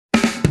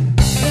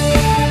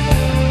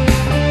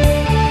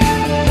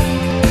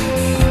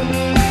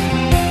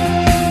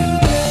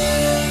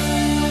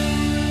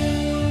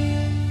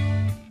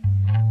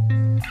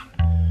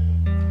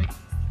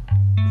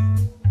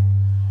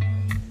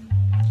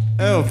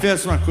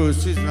pjesma koju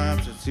svi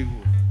znate,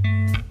 sigurno.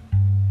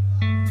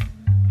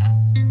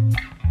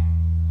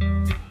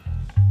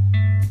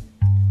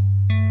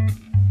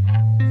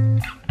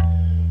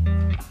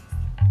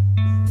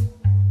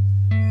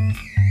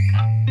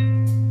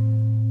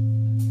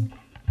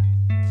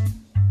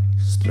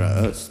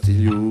 Strast i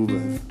ljubav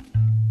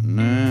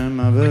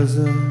nema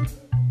veze,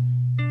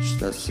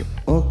 šta se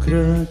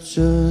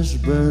okrećeš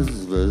bez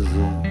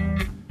veze.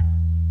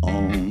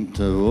 On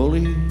te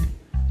voli,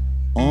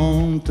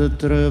 on te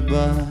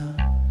treba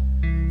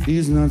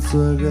iznad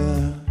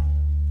svega.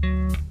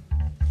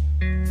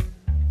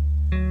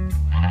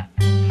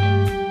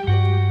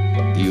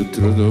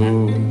 Jutro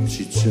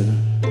doći će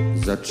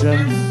za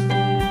čas,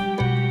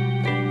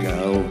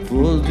 kao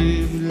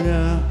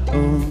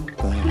podivljao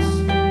pas,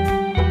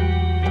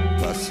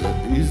 pa se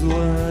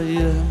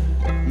izlaje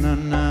na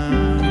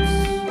nas,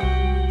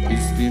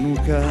 istinu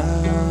kaže.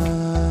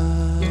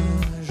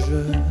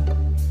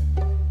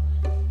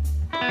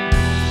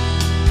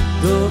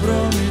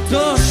 Dobro mi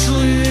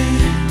došli,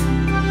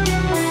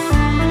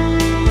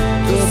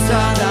 do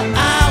sada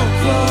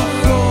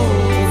alkohol,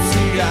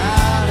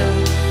 cigare,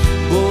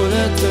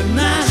 bolje te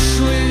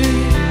našli,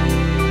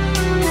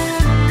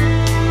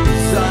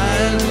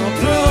 zajedno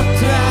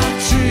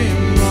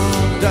protračimo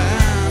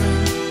dan,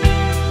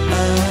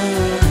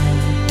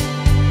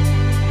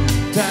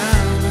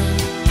 dan.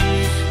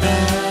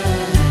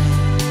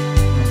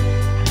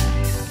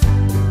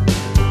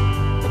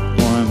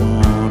 Moje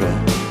more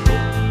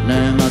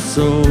nema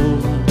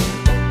sola,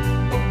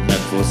 ne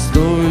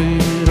postoji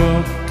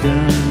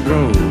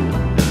rock'n'roll,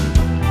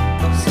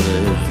 sve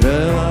je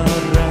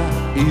prevara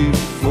i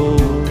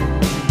fol,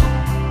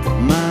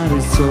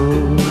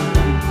 Marisol.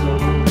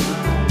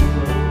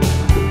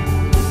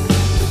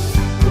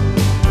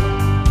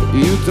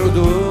 Jutro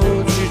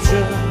doći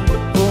će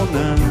po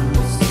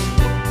nas,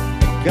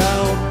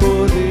 kao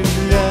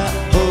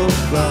podivljao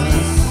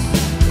vas,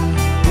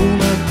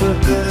 pune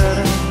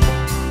pepere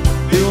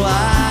i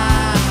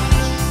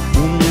laž,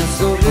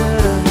 umjesto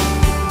vjere.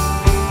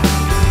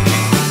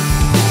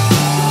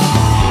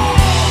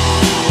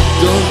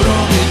 Dobro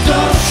mi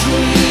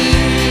došli,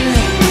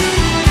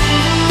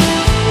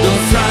 do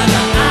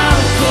sada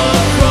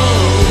alkohol,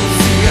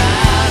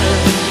 cigare,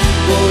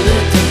 bolje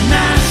te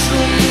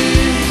našli,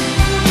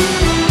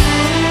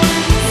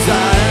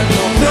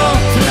 zajedno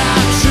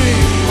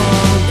protračimo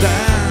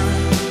dan,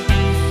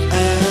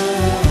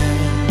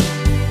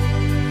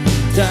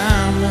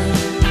 dan.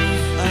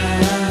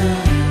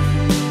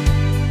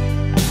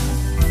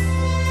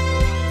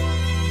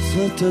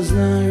 Sve te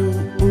znaju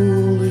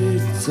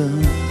ulica,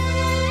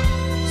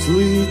 s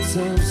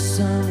licem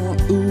samo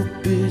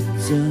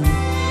upica.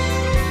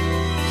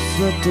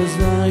 Sve te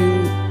znaju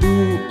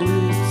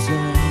ulica,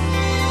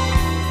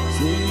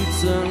 s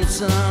licem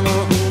samo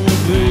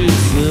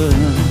upica.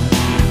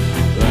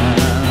 La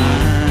la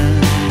la,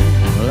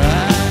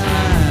 la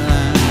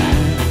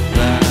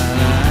la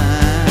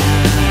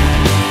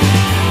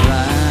la,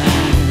 la la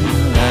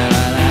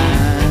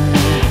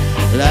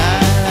la, la.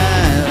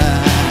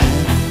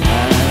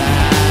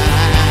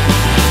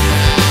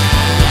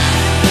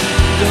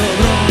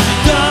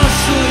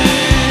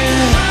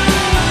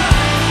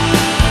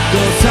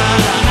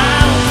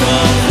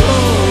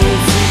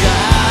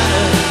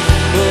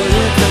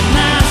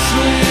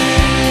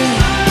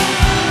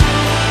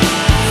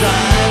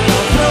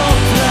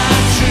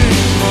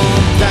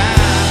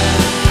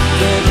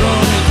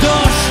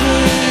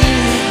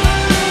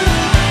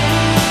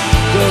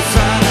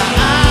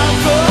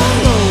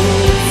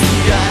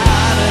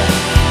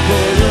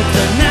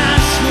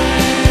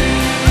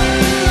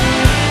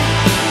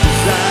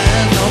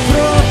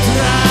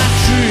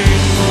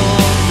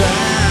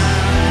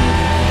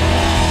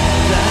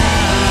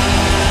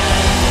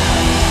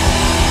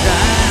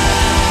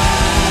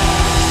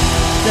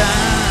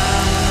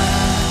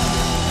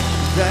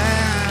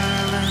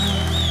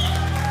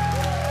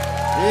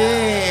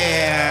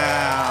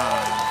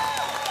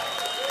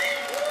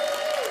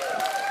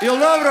 Jel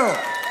dobro?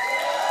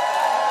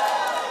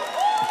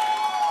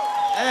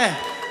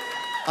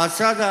 A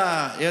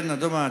sada jedna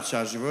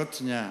domaća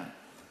životinja,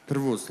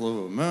 prvo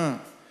slovo M,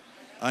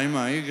 a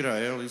ima igra,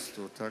 jel,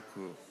 isto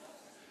tako,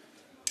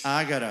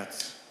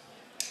 agarac.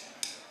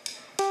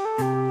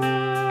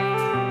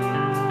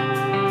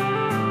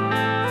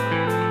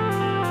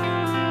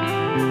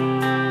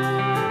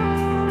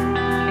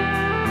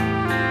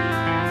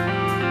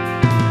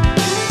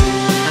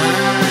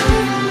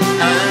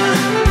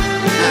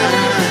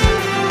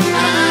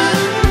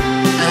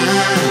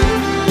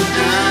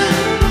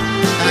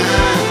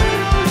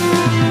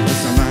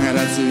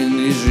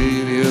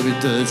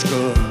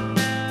 Tečko,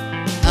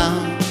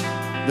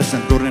 da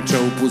sam korneča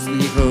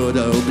upusni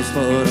hodao bi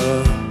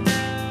sporo,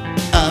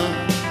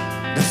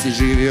 da si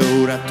živio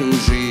u ratu,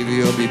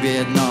 živio bi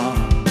bjedno,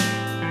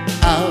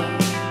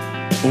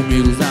 u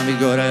miru znam i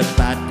gore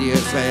patnje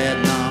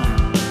svejedno,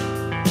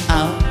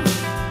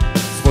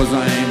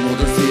 spoznaje i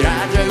mudrosti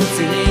rađaju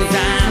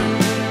cinizam,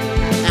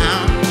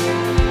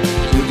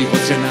 ljudi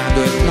hoće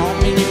naduetno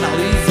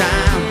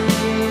minimalizam,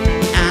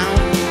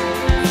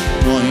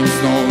 mojim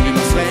snovima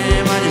sve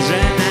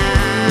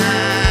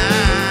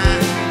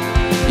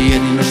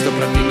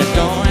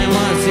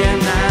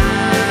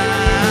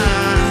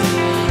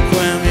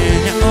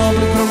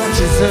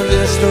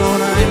vješto,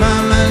 ona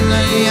ima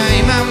mene i ja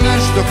imam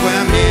nešto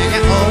koja mijenja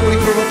oblik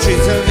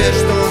prvočice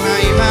vješto, ona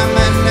ima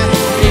mene,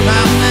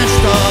 imam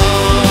nešto.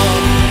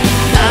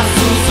 Da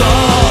su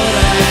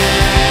zore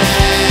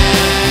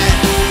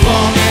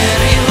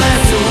pomjerile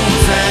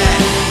sunce,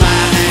 pa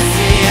ne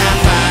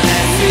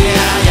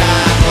sija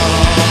jako,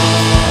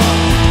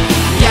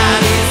 ja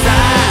bi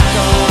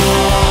zato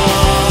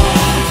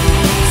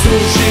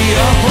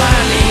srušio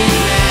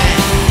planine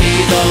i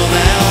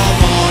doveo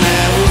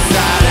more u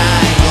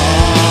Sarajevo.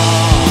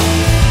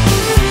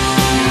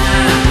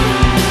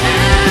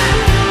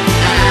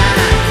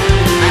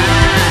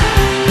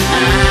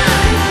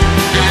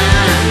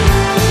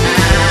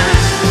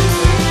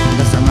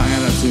 Da sam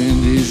magarac u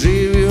Indiji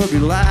živio bi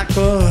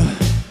lako,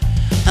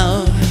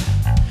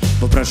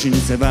 po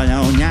prašini se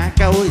valjao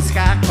njaka u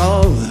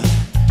iskako,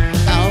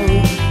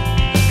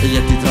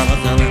 ljeti trava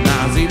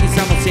zelena, zimi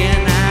samo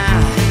cijena,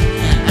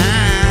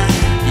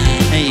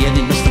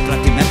 jedino što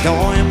prati me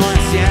to je moja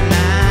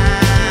sjena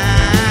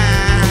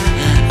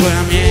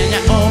koja mijenja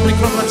oblik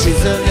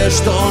promačice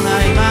vješto,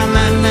 ona ima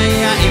mene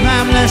i ja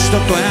imam nešto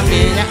koja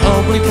mijenja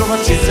oblik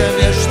promačice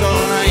vješto,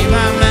 ona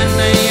ima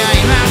mene i ja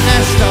imam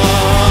nešto.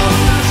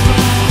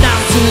 Da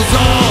su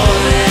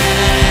zore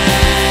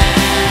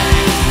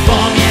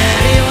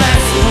pomjerile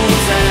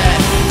sunce,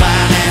 pa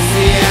ne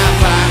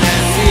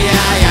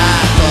sija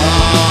jako,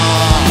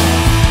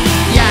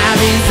 ja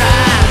bi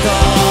zato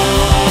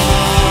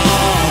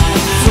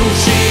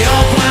srušio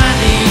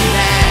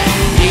planine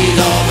i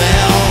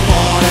doveo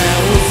more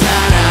u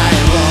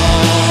Sarajevo.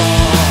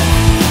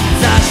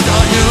 Zašto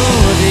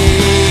ljudi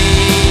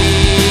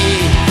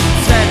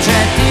sve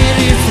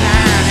četiri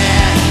strane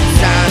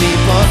sami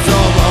po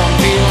sobom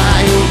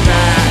pilaju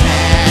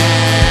brane?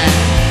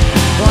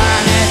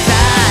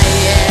 Planeta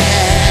je,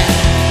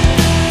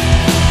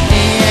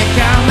 nije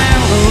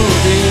kamen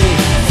ludi,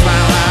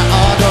 svala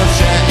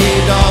odoše i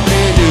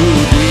dobri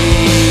ljudi,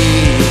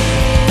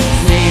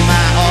 s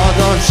njima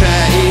odoše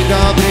i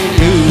dobri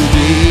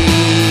ljudi.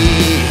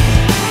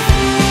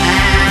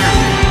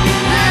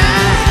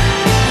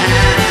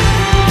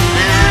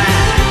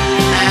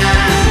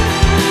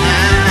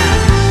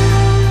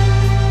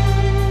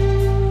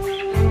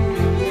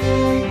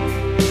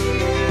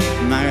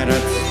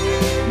 Magarac,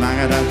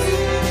 magarac,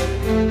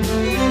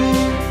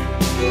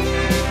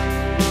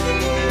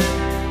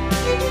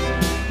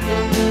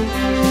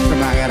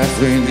 magarac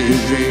u Indiji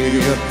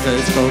živio,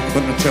 teško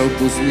konača u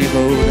pustinji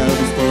voda,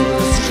 bi sporo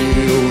da se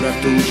živio u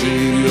ratu,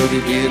 živio bi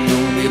bjedno,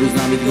 u miru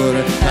zna bit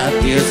gore, a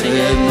ti je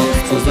svejedno,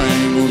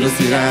 spoznaje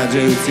mudrosti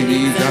rađaju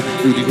cinizam,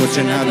 ljudi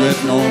hoće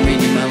nadletno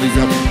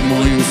minimalizam,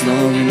 mojim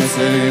snovima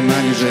sve je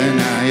manje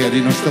žena,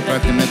 jedino što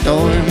prati me to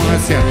je moja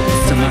sjena.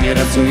 Sam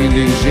magarac u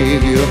Indiji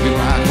živio bi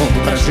lako, u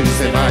prašini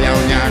se valjao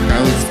njaka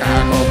u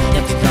iskako,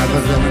 ja ti trava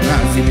zelena,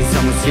 zimi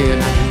samo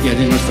sjena,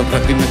 jedino što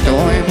prati me to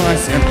je moja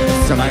sjena.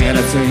 Sam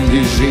magarac u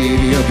Indiji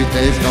živio bi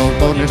teško,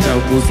 podnešao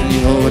u pustinji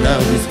voda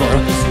bi sporo,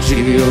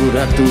 živio u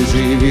ratu,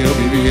 živio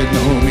bi bjedno,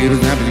 u miru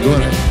zna bit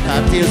gore, a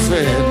ti je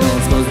svejedno,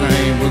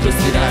 spoznaje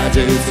mudrosti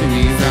rađaju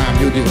cinizam,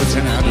 ljudi hoće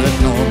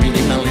nadletno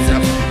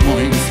minimalizam,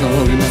 mojim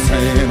snovima sve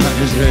je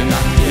manje žena,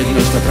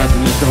 jedino što prati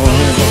me to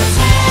je moja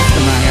sjena.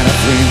 Sam magarac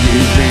u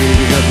Indiji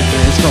živio bi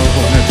teško,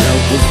 podnešao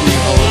u pustinji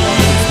voda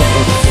bi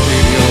sporo,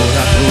 živio u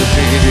ratu,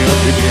 živio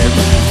bi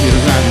bjedno, miru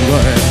zna bit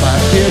gore, pa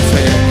ti je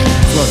svejedno,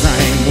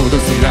 spoznaje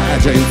mudrosti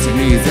rađaju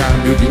cinizam,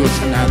 ljudi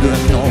hoće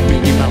nadletno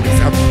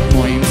minimalizam,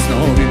 mojim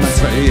snovima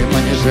sve je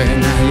manje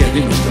žena,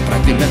 jedino što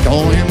prati me to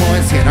je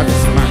moja sjena. Da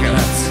sam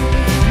magarac,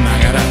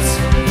 magarac,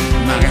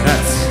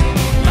 magarac,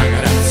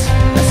 magarac,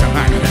 da sam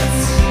magarac,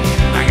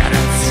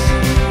 magarac,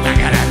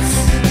 magarac,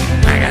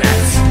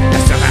 magarac, da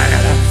sam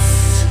magarac.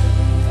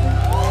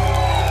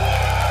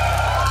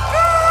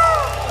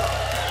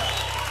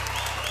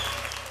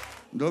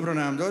 Dobro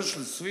nam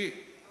došli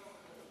svi.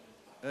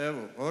 Evo,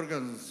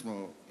 organ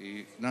smo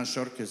i naš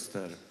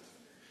orkestar.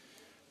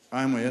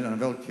 Ajmo jedan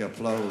veliki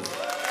aplauz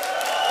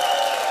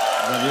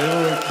za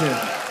djevojke.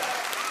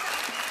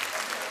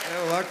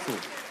 Evo ovako.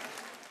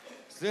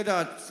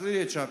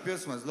 Sljedeća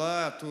pjesma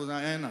Zlaja tu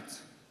na Enac.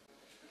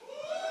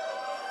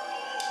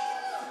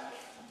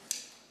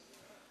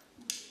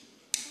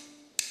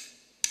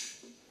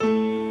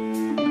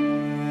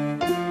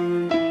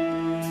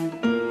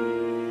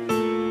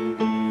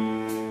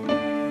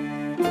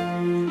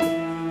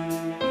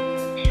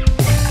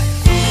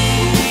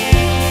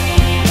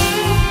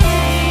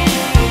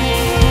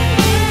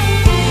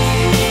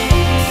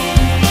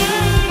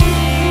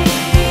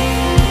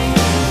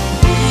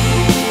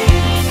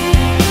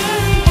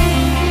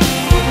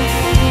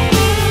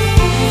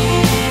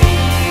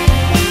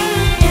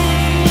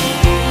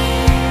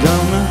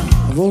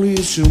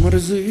 Voliš i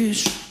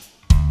mrziš,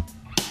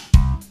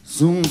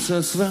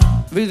 sunce sve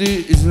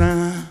vidi i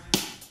zna,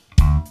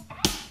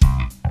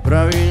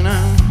 pravi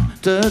nam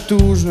te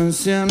tužne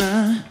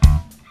sjene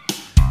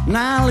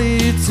na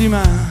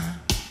licima.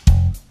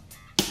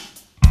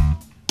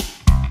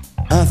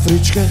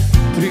 Afričke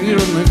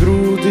prirodne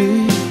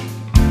grudi,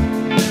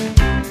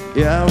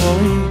 ja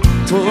volim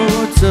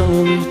tvoj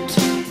celulit,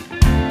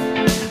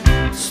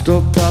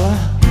 stopala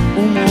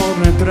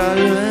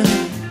tralje,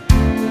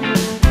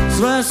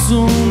 sve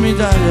su mi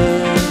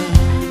dalje.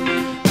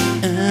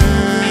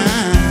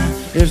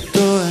 Jer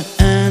to je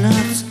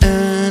Enac,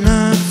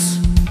 Enac,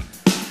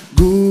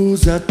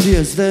 guza ti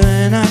je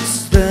zdenac,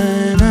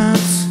 zdenac,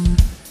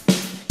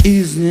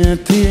 iz nje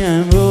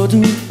pijem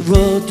vodu,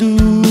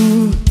 vodu.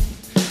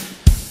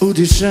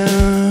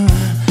 Udišem,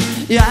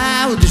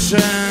 ja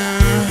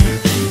udišem,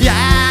 ja.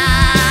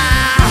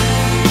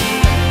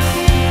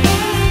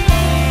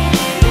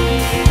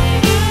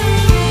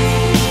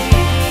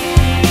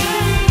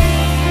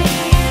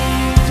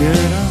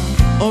 Tjeram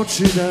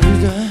oči da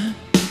vide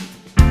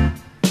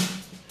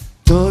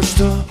to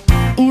što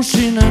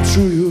uši ne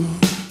čuju.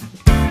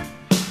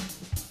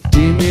 Ti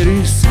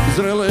miris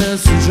zrele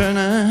su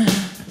žene.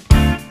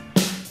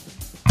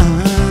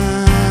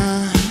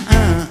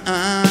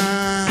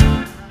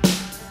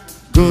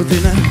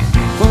 Godine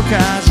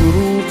pokažu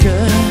ruke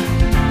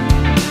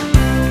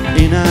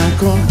i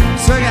nakon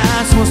svega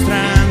smo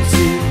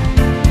stranci.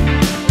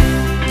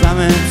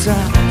 Pamet sa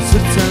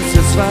srcem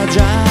se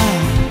svađa,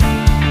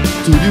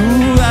 tu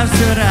ljubav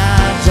se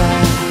rađa.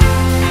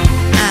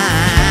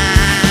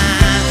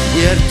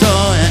 Jer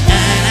to je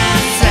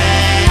Enac,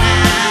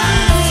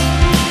 Enac,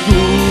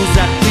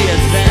 guza ti je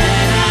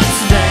zdenac,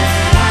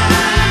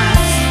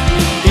 zdenac,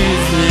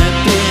 iz nje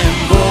pijem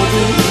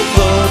vodu,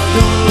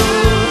 vodu.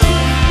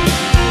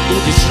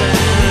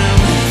 Udišem,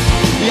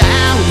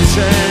 ja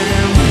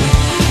udišem,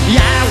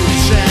 ja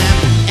udišem.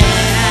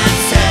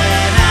 Enac,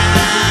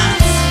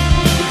 Enac,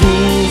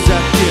 guza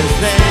ti je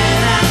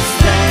zdenac,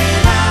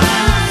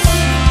 zdenac,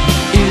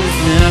 iz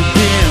nje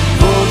pijem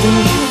vodu,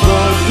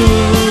 vodu.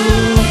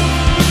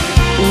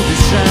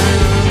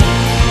 Udišem,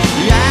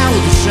 ja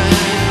udišem,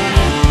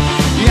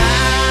 ja.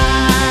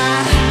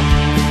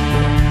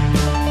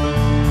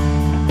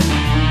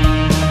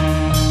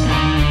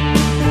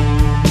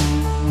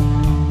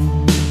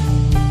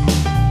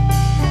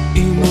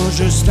 I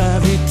možeš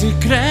staviti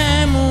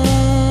kremu,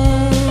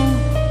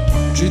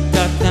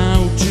 čitat,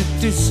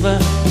 naučiti, sve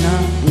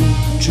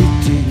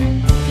naučiti.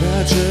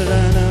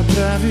 Krađera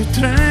napravi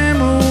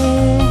tremu,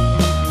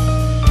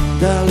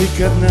 da li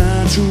kad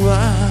nađu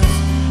vas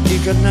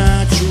i kad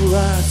nađu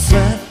vas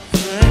sve,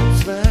 sve,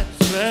 sve,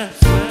 sve,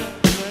 sve.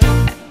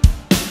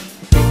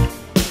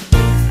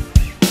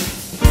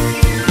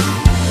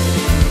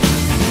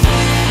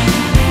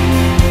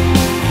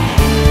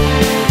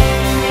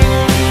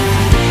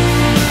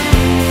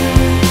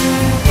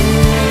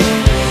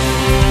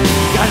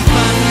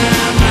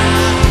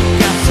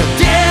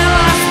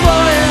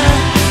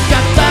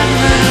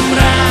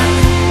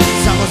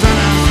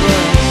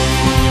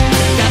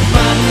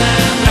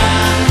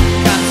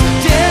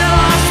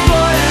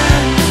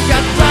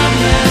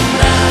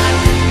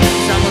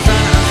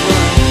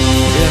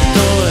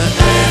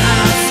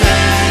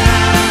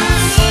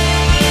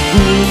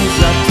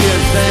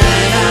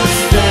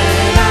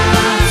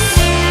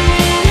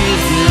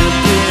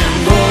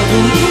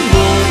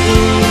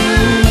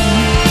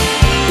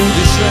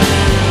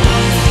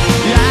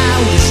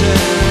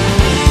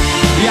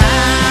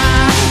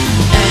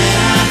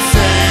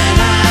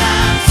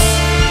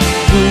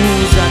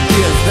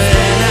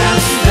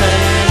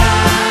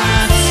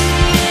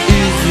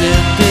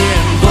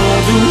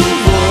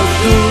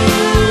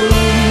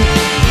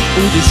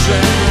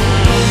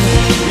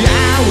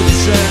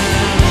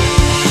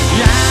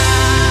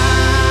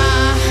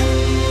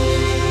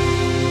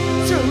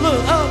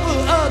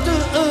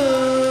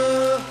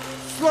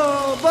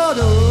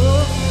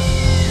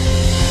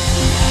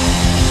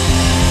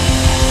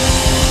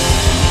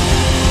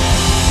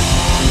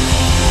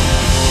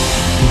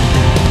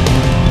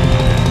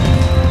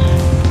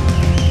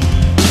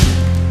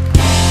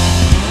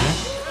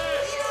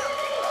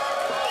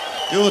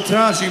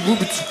 Tražim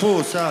bubicu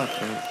pol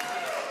sata.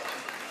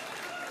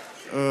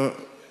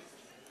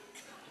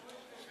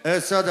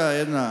 Sada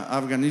jedna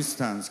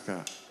afganistanska.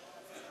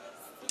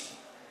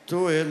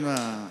 To je jedna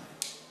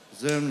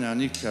zemlja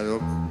nikad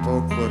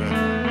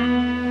pokorena.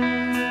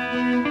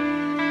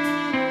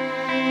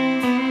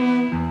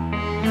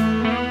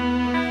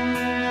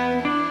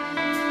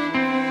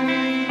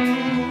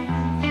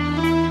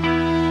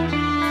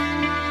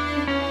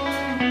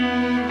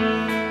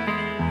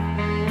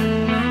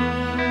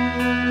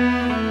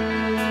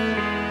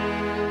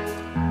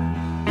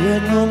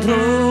 Jednom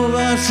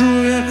probaš,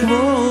 uvijek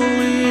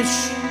voliš,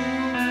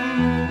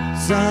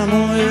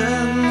 samo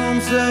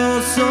jednom se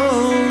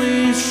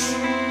osoliš,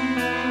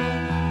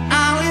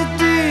 ali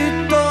ti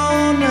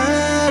to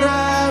ne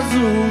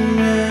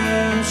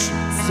razumiješ,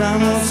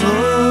 samo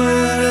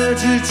svoje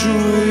reči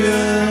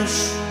čuješ.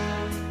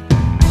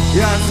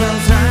 Ja sam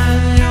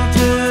sanjao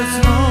tvoje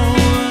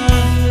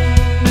snove,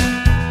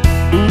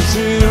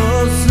 učio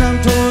sam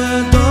tvoje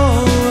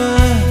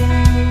dole,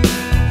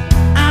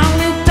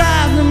 ali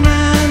tad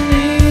me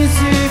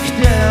nisi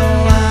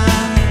htjela,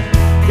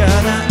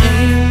 kada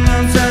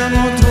imam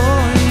samo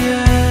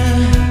tvoje,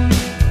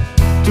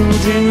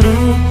 tuđim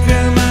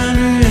rukama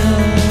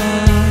nijela.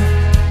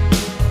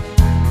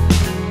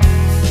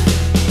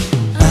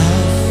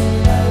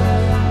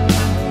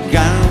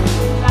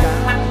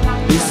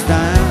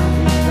 Afganistan,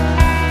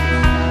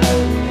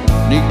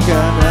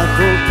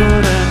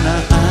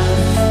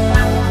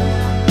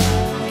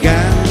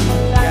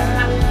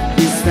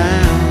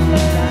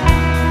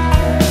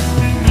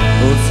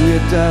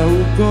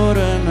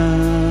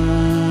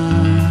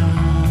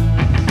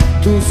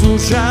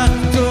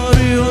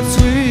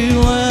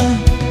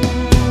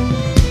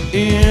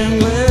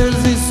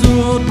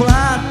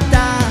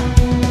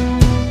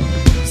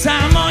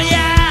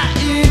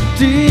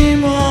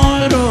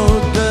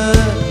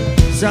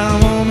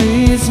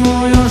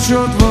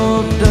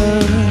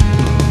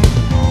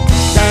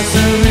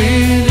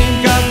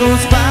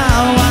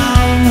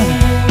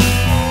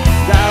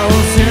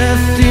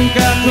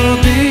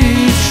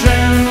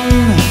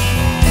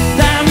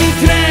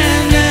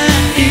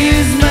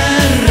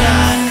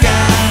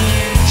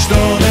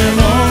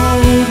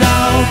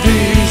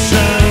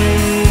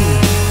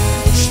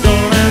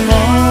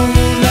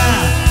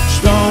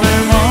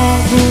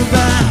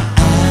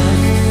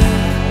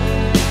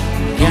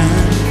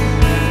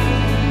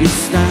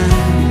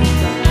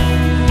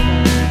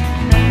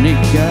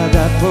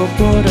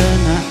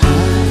 korena,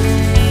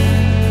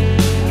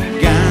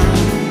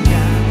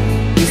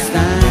 i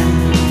stan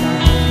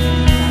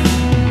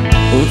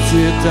od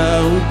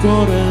cvijeta u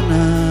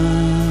korena.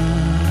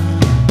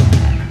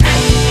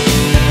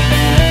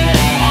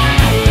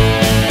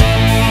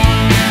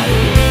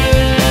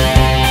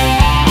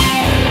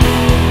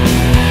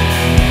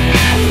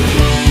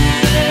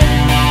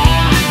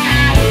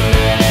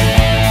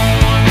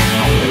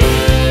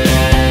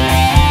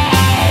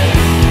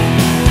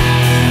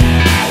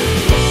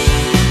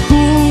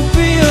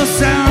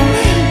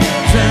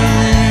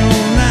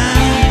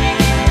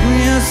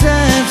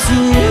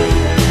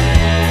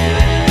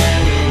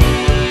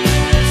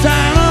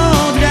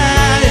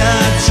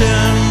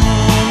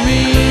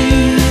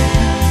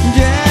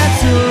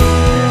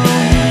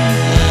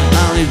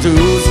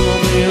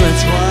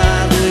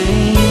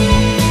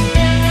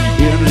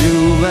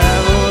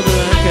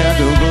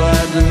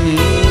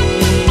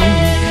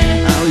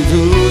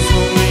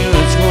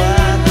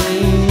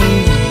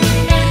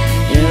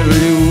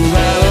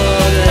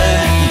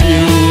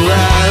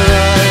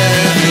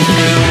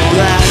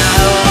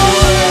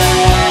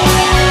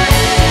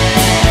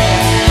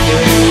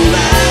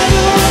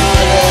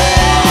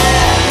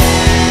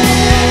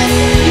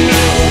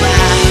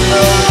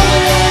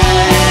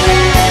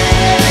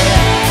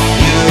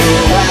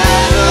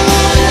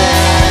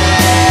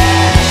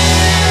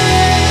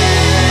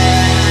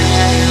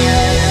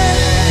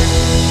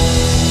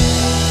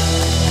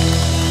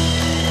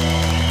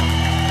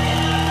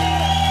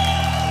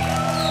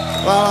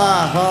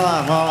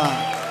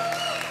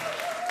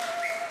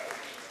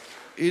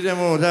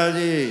 Idemo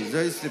dalje,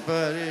 za iste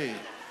pare.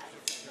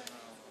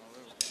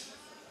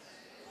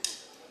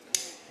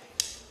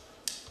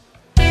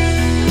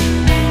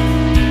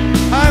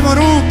 Ajmo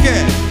ruke!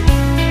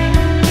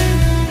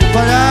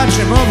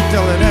 Paljače,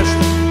 mobitele,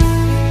 nešto.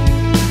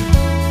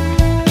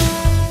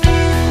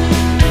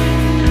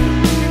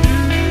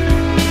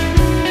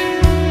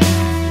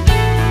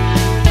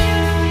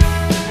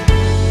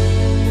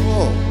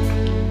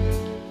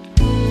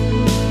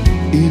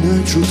 I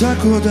neću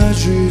tako da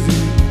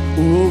živim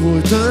u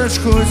ovoj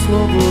teškoj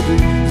slobodi,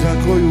 za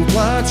koju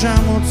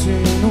plaćamo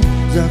cijenu,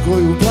 za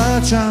koju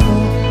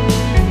plaćamo.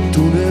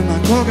 Tu nema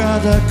koga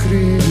da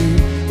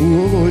krivi, u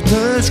ovoj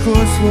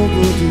teškoj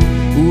slobodi,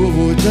 u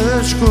ovoj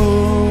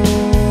teškoj.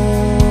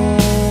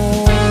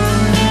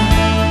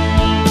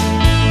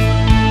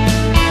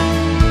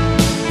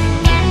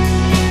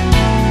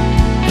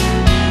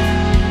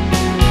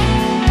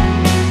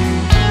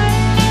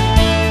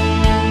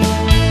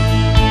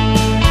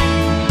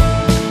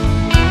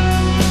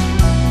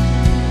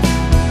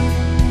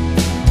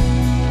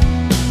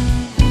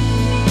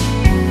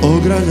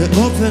 Ograde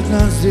opet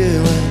nas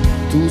dijele,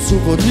 tu su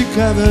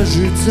bodljikave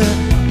žice.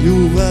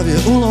 Ljubav je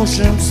u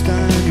lošem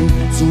stanju,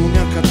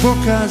 sumnja kad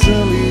pokaže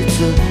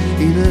lice.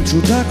 I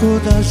neću tako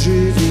da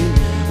živim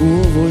u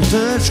ovoj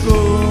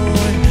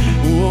teškoj,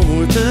 u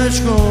ovoj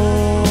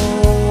teškoj.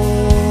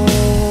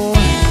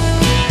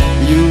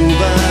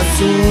 Ljubav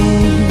su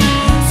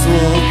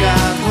svoga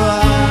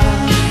dva,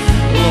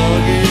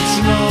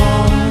 logično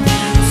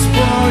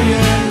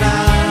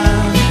spojena.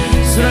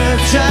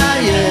 Sreća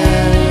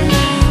je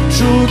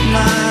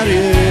čudna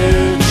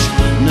riječ,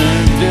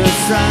 negdje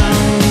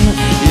sam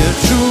je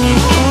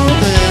čuo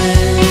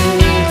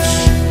već.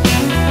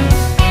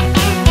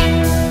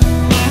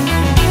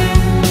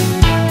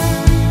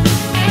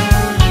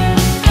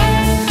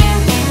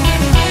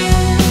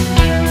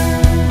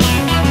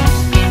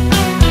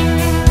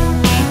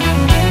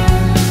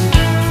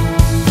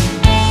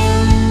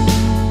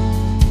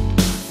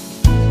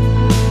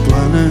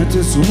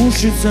 Planete su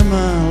mušice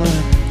male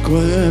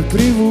koje je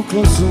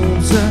privuklo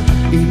sunce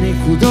i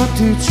nikud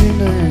otići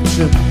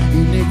neće, i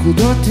nikud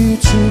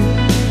otići.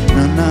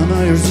 Na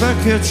nama još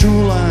zvake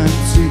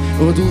čulanci,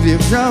 od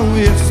uvijek za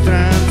uvijek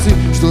stranci,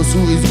 što su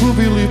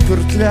izgubili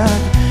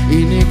prtljak i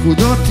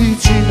nikud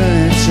otići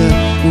neće.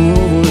 U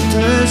ovoj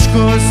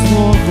teškoj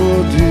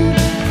slobodi,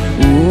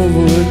 u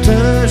ovoj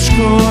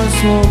teškoj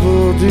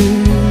slobodi,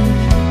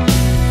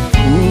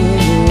 u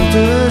ovoj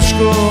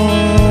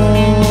teškoj.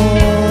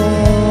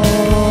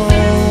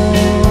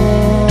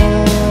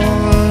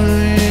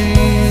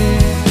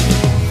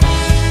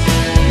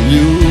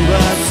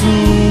 Ljubav su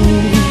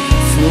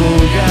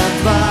svoga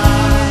dva,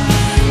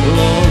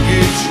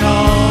 logično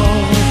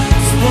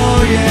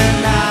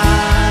spojena.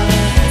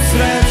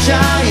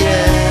 Sreća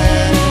je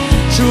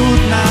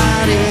čudna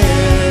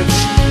riječ,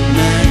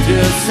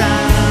 negdje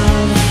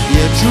sam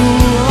je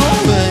čuo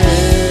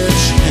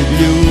već.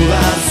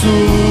 Ljubav su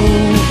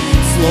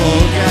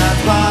svoga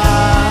dva,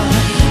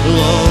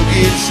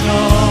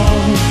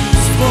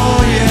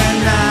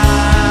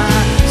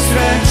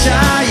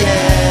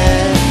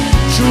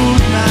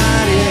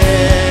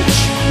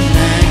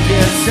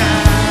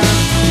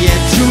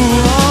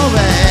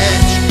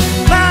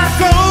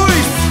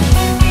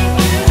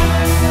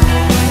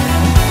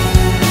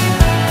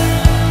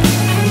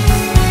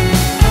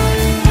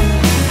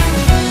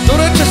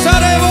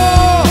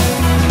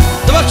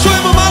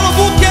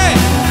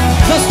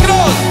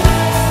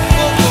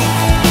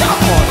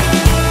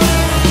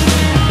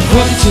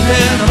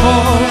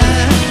 more,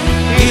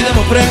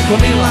 idemo preko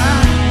Nila.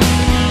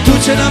 Tu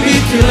će nam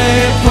biti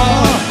lepo,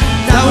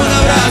 tamo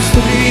nam rastu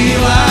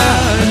krila.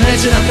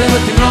 Neće nam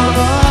trebati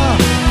mnogo,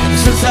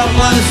 srca od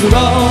mlade su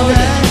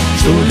rode,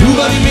 što u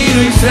ljubavi,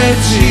 miru i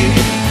sreći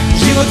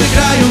život je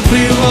kraju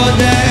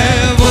prirode.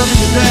 Vodit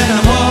ću te na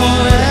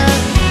more,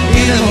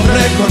 idemo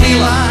preko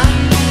Nila.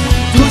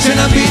 Tu će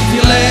nam biti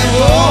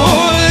lepo,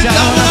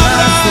 tamo nam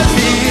rastu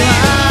krila.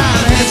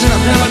 Neće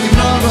nam trebati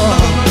mnogo,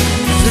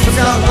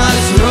 srca od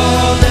mlade su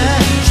rode,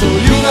 što u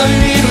ljubavi,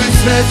 miru i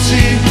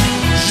sreći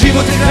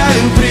život je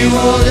kraju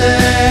privode.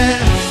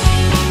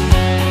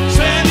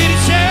 Svemir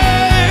će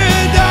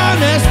da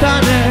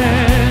nestane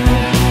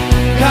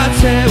kad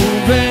se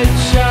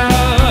uveća,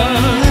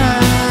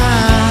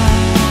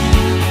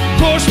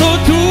 ko što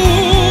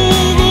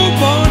tugu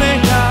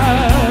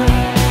ponekad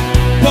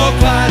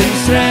pokvari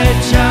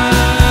sreća.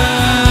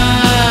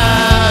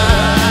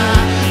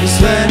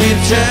 Svemir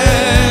će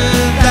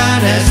da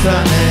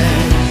nestane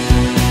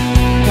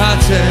kad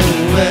se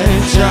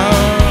uveća,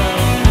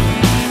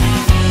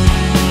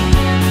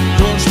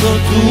 što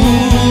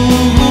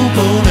tugu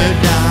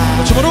ponekad.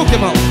 Hoćemo ruke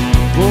malo.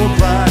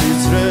 Pokvari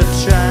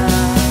sreća.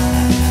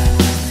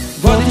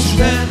 Vodit ću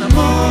te na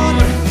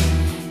more,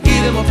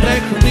 idemo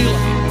preko Nila.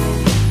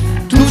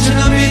 Tu će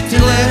nam biti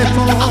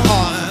lepo,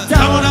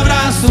 tamo nam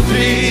rastu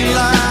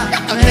krila.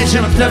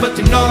 Neće nam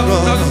trebati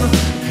mnogo,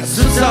 kad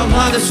srca od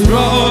mlade su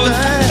rode,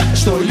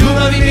 što u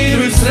ljubavi,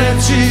 miru i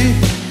sreći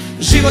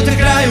život je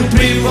kraju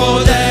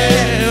privode.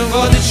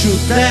 Vodit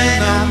ću te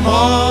na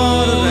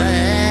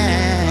more.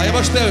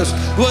 Baš te još,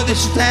 vodit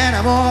ću te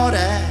na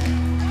more,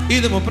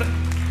 idemo pre...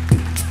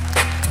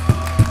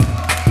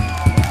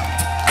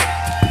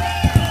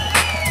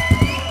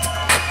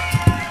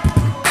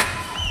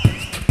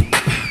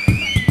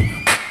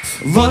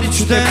 Vodit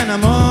ću te na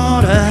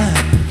more,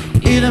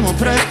 idemo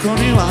preko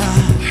Nila.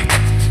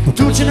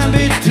 Tu će nam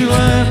biti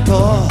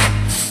lepo,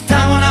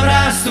 tamo nam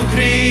rastu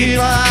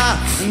krila.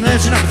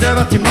 Neće nam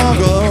trebati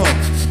mnogo,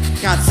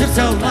 kad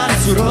srca od mlade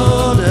su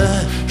rode,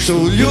 što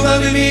u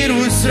ljubavi, miru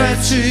i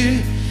sreći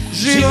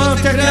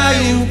život te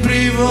kraju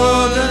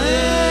privode.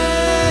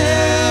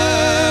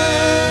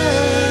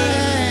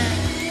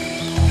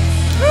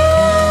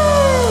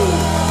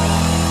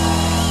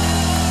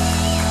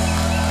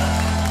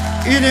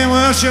 Idemo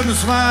još jednu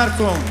s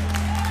Markom.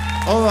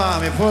 Ova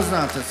vam je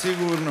poznata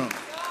sigurno.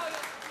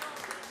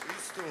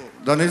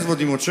 Da ne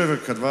izvodimo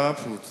čovjeka 2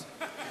 put,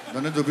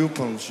 da ne dobiju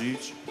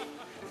palučić.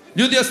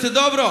 Ljudi, jeste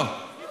dobro?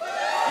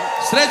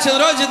 Srećan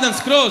rođendan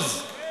Skroz.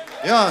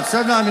 Ja,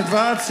 sad nam je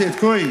 20,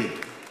 koji?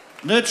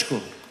 Nečko.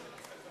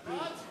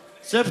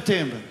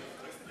 Septembar.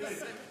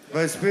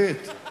 25.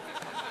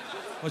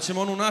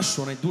 Hoćemo onu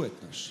našu, onaj duet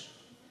naš.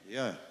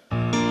 Ja.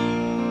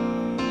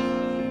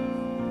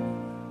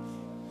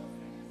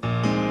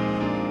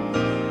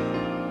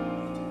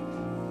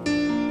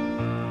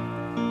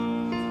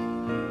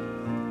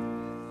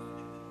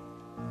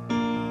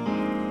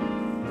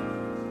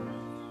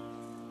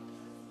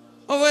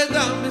 Ovo je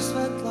dan bez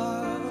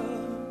svetla,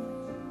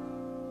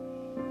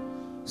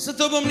 sa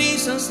tobom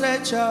nisam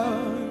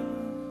srećan.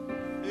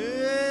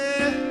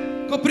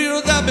 Ko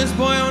priroda bez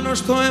boje, ono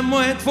što je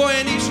moje,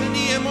 tvoje niše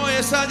nije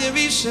moje, sad je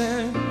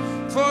više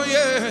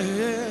tvoje.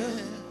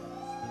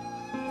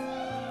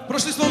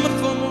 Prošli smo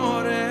mrtvo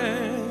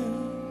more,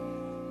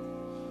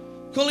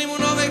 kolimo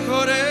nove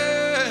kore,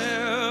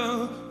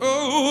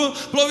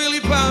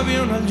 plovili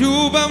pavion, a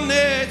ljubav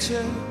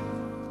neće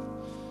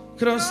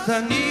kroz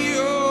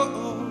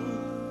tanio.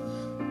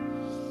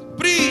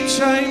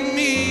 Pričaj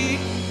mi,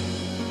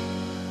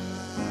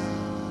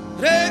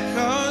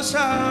 rekao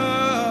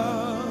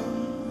sam,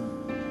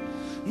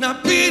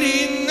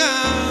 napiri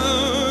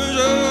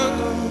nas,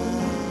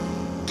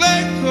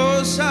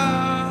 klekao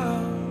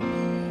sam,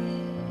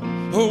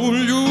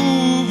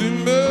 ljubi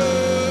me,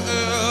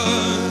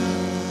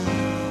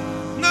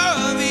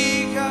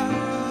 navika,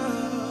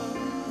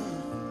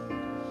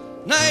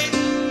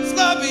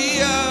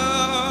 najslabija,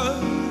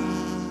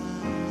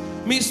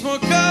 mi smo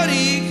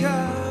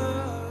karika.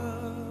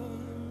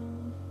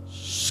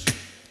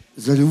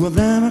 Za ljubav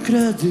nema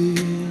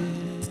kredit,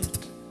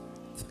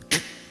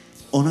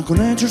 onako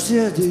nećeš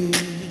sjedit.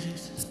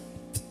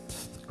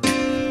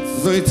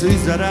 Znojice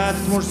i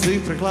zaradit, može se i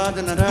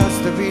preklade na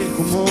raste,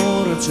 biljku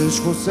morat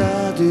ćeš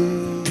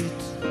posadit.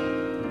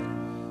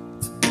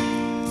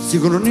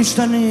 Sigurno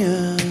ništa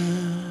nije,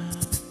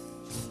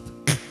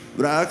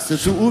 brak se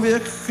tu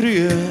uvijek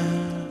krije.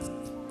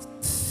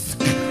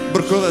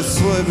 Brkove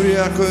svoje brije,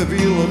 ako je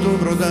bilo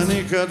dobro da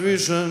nikad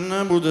više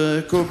ne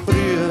bude ko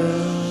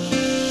prije.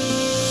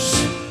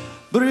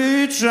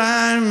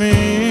 Pričaj mi,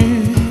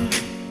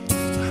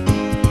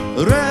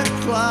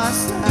 rekla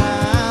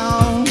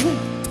sam,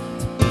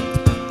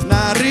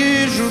 na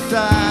rižu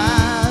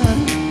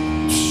tam,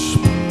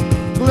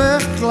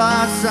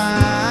 rekla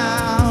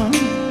sam,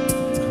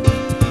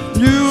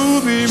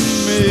 ljubi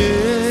me,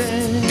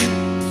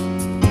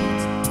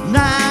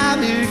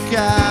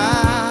 navika,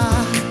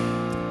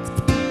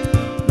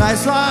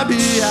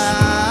 najslabija,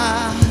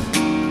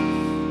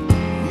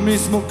 mi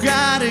smo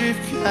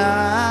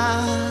karika.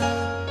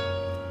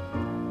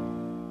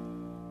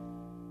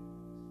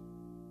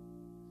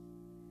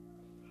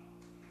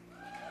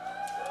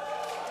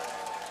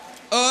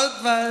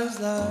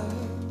 odvazda,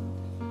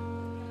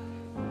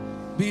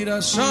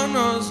 biraš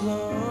ono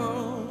zlo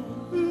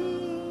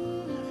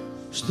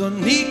što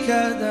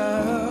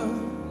nikada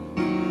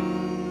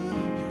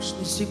još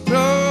nisi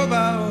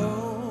probao.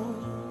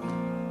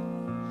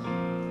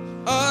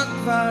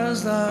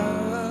 Odvazda,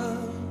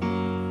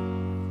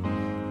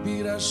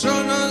 biraš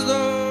ono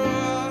zlo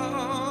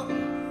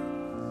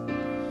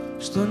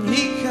što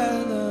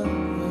nikada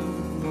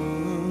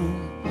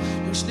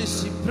još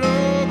nisi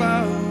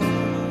probao.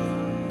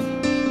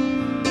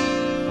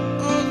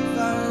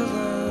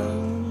 Odvazda,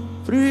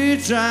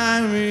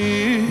 pričaj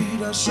mi,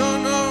 biraš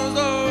ono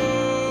zlo,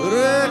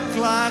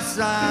 rekla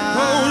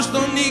sam, što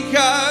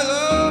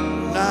nikada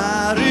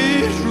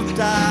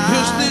narižuta,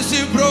 još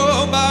nisi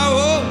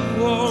probao.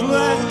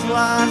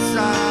 Rekla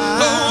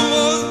sam,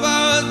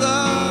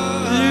 odvazda,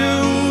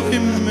 ljubi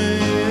me,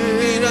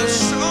 biraš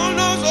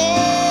ono zlo,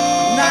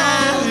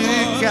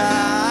 navika,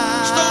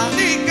 što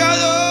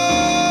nikada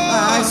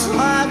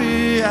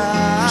najslabija,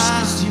 još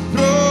nisi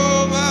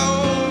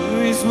probao.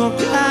 mi smo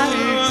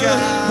karika,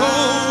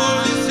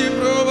 nisi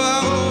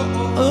probao.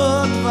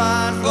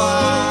 odvazda,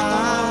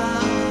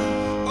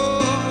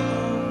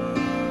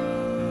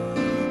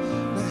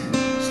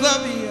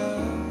 Slabija,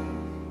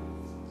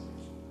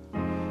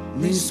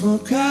 mi smo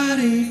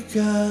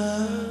karika.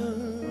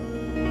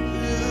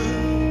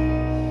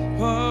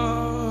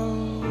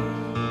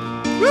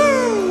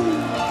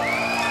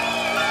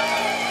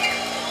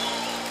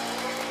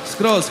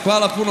 Skroz,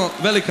 hvala puno,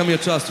 velika mi je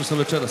čast što sam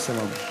večeras sa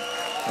vama.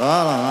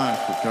 Hvala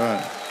Marko, kaj.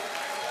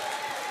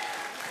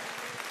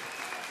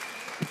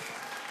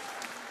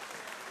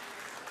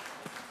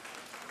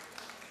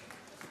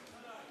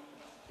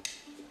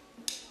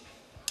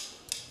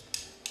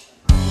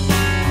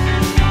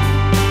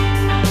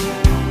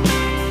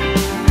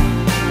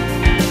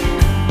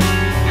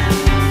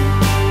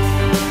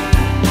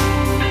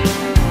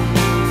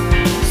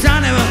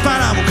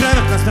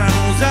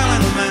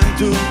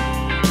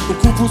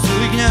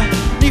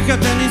 Nikad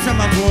te nisam,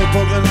 a tvoj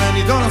pogled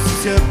meni donosi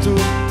sjetu,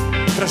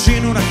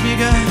 prašinu na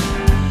knjige.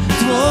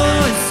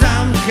 Tvoj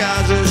sam,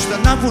 kažeš da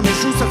napuniš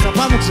usta sa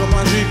pamučom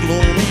laži.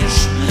 Glumiš,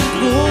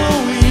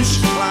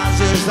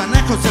 lažeš da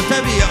neko se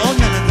tebi je od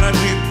mene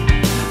draži.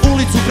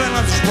 Ulicu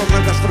prelaziš,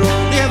 pogledaš prvo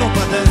lijevo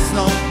pa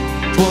desno.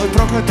 Tvoj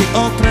prokleti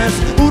oprez,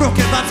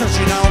 uroke bacaš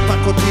i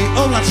naopako ti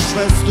ovlačiš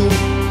vestu.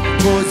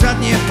 Tvoj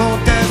zadnji je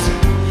potez,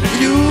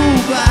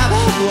 ljubav,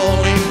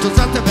 volim to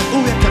za tebe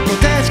uvijek tako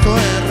teško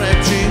je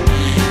reći.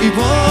 I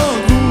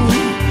mogu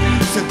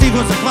se tiho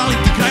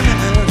zahvaliti kraj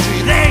mene leži.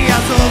 Regija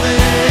zove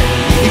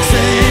i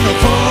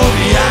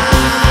ksenofobija,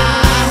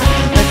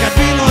 nekad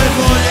bilo je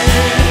bolje,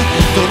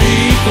 to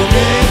nikom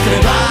ne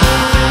treba.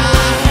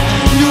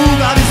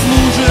 Ljubavi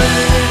služe,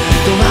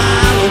 to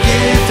malo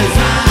dijete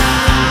zna,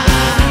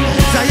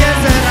 za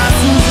jezera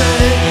suze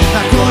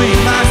na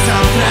kojima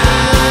sam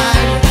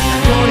kraj, na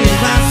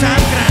kojima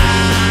sam kraj.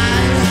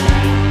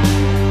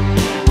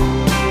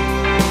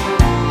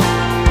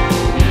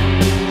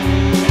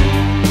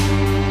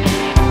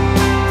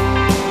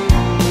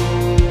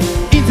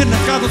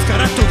 Kabelska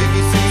ratovi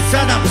visi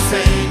Saddam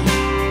Hussein,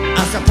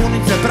 a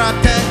sapunice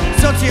prate.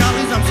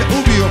 Socijalizam se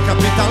ubio,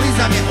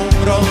 kapitalizam je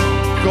umro,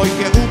 kojih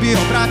je ubio,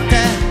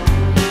 brate.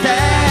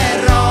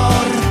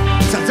 Teror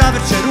sad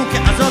zavrće ruke,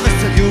 a zove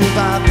se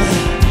ljubav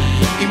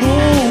i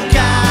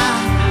muka.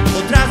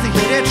 Od raznih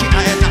je riječi, a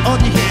jedna od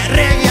njih je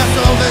regija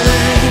zove.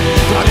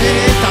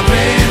 Planeta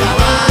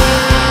prevala,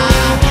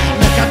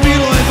 nekad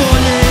bilo je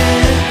bolje,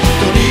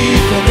 to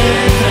nikom ne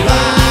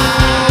treba.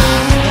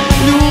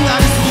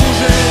 Ljubavi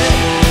služe,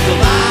 to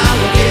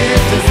malo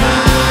dijete zna,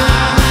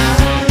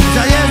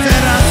 za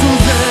jezera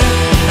suze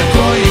na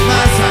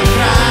kojima sam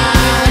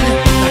kralj,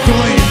 na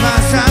kojima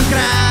sam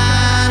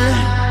kralj.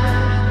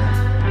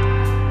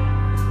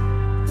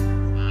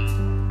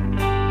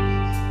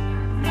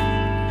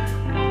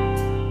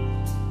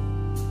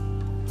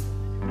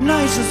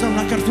 Naišao sam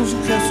na kartunsku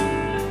kesu,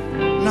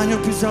 na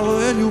njoj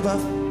pisalo je ljubav.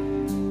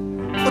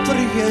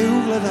 Otvori je i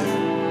ugledaj,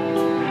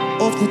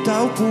 otkud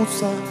ta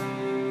uputstva.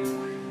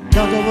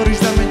 Da govoriš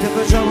da mi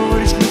tebe žal,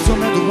 govoriš klicom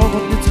medu,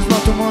 hobotnice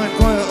zlato moje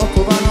koje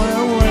okovano je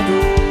u ledu.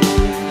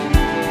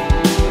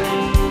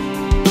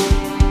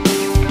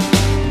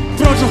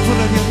 Prođo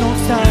pored jednog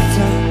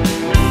starca,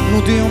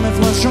 nudio me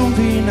flašom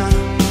vina,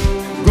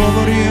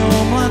 govorio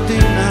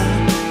omladina.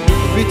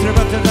 Vi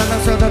trebate da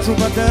nas sada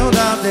čupate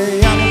odavde.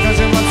 Ja mu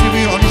kažem, mlad si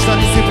bio, ništa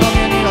nisi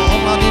promijenio.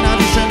 Omladina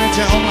više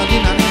neće,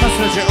 omladina nema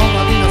sreće.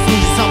 Omladina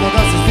služi samo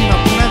da se s njima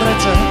pune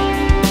vreće.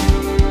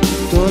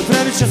 To je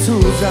previše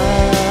suza,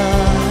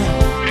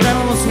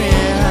 premalo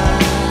smijeha,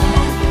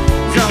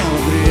 za malo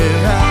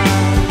grijeha.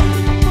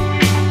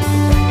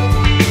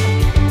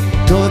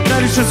 To je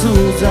previše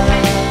suza,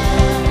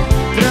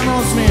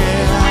 premalo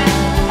smijeha,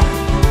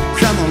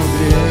 za malo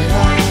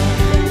grijeha.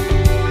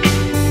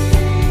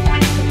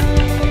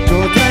 To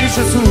je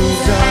previše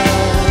suza,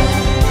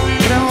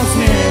 premalo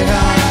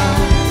smijeha,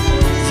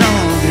 za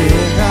malo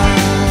grijeha.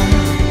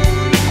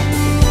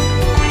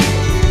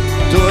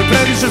 To je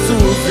previše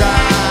suza,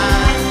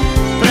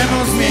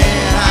 premalo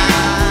smijeha,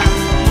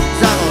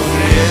 za malo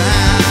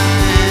grijeha.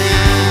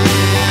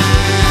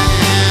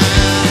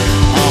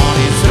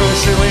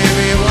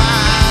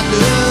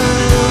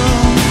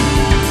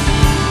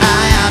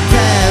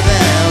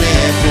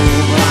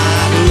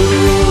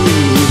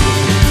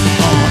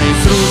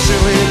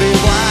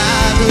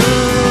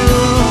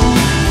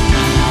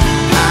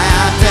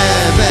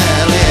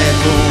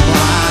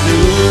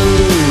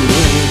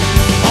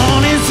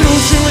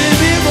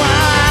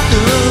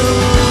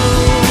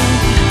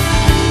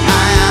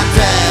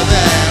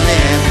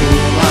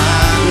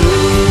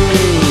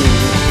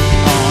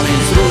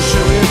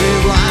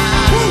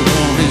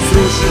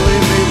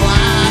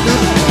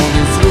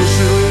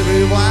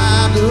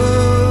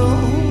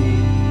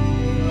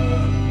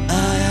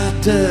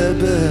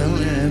 tebe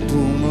lijepu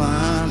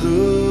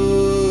mladu.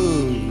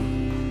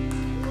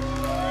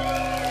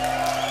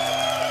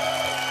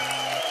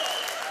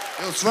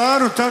 Jel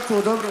stvarno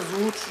tako dobro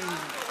zvuči?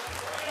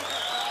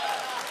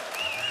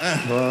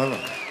 Hvala.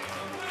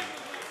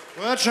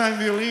 Pojačajem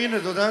violine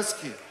do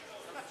daske.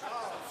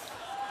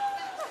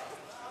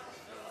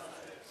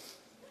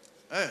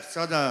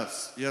 Sada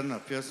jedna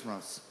pjesma,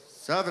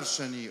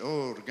 savršeni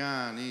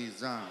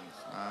organizam.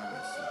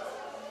 Snage se.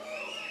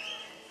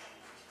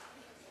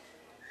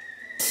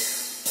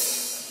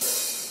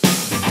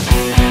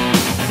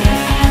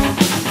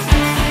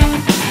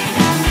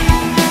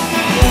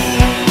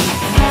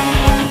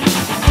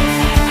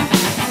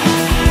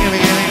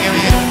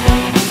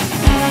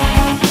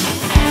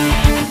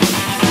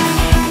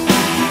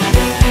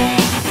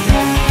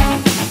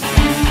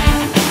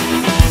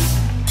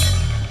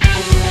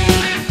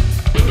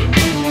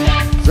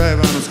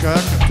 Zajebano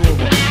skaka,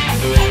 turbo.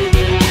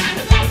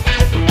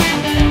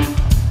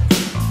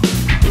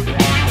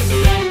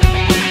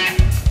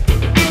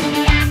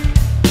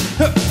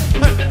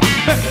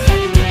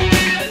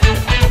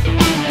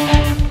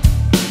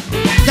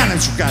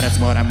 Danas šukarac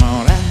mora,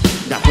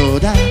 da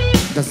hoda,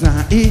 da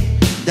zna i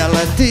da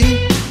leti,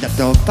 da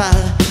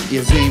topal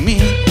je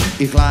zimi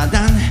i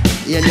hladan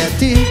je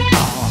ljeti.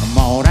 On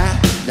mora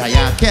da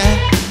jake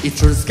i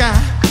čvrska,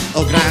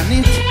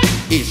 ogranit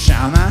i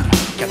šamar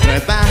kad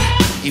treba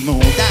i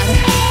mudar,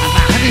 a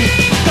mani.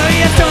 To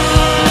je to,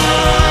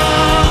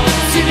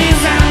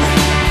 cinizam,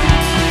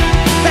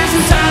 da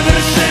sam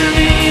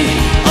savršeni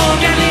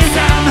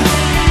organizam.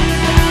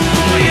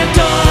 To je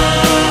to,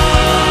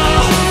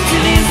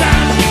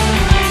 cinizam,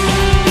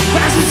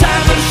 da sam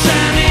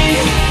savršeni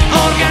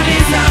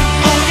organizam,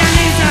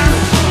 organizam.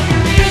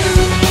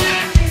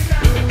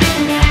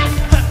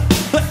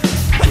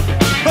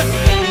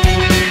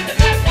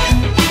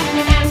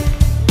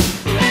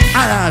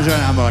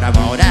 Aranžena mora,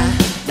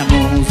 da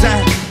muza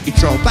i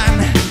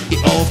čoban i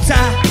ovca,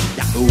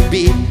 da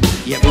ubi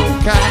je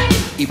vuka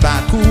i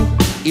baku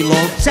i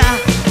lovca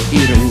i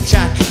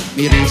ručak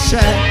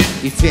miriše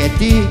i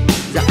cvjeti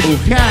za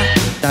uha,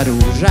 da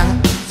ruža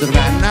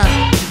crvena,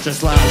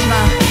 čas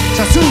lažna,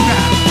 čas suha.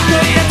 To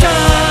je to,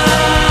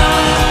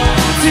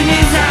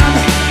 cinizam,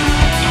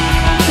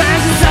 da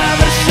sam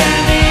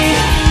savršeni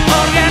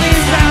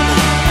organizam.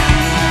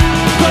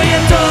 To je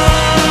to,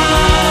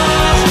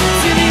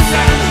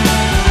 cinizam,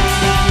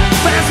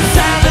 da sam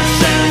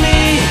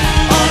savršeni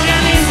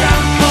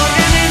organizam,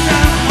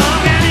 organizam,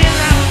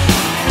 organizam.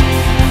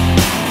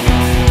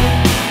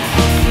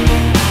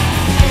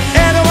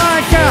 Edo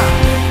Maajka!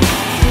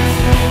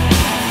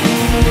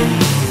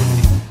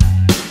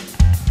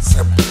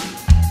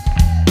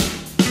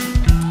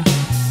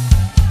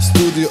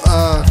 Studio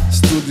A,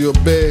 studio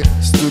B,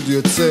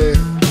 studio C,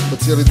 po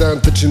cijeli dan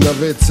trči na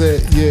WC,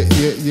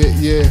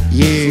 je.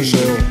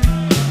 Slušaj ovo.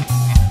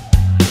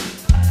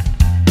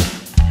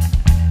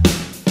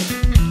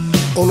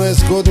 Ona je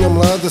zgodna,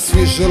 mlada,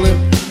 svi žele.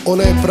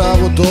 Ona je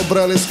pravo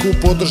dobra, ali je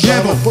skupo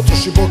održava.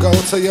 Potroši Boga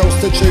oca, ja u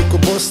stečaju ko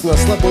Bosna.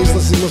 Slabo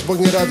izlazimo,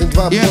 zbog nje radim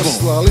dva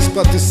posla. Ali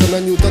isplati se na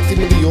nju dati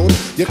milion,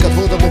 jer kad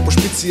vodamo po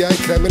špici, ja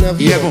i kraj mene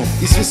avion.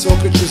 I svi se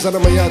okreću za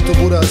nama, ja to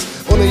buraz.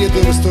 Ona jede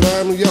u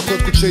restoranu, ja kod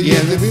kuće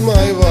jedem. Ima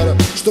ajvara,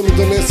 što mi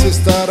donese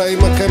stara.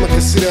 Ima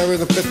kajmake sirjave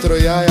na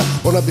 5 jaja.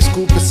 Ona bi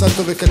skupe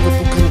satove kakve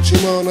Pukanić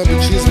ima. Ona bi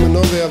čizme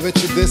nove, a već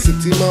i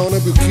 10 ima. Ona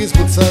bi u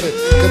kizmu care,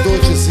 kad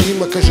dođe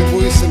zima. Kaže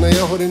boji se na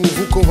Jahorini,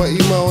 Vukova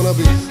ima. Ona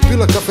bi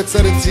pila kafe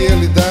care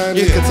cijeli dan.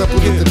 I kad zapu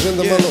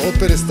deterženda malo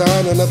opere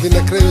stan. Ona bi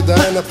na kraju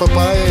dana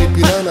papaja i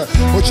pirana.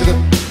 Hoće da,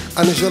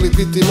 a ne želi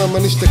biti mama,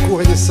 ništa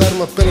kuhanje,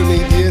 sarma, pelene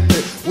i dijete.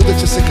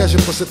 Udaće se, kaže,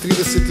 posle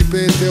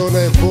 35. Ona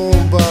je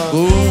bomba,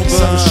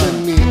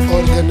 savršeni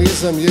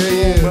organizam,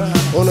 je.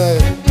 Ona je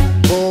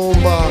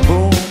bomba,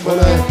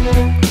 ona je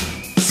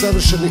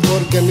savršeni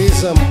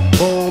organizam,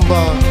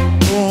 bomba,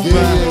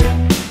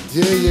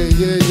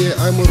 je.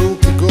 Ajmo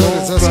ruke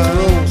gore za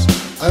skroz,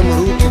 ajmo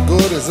ruke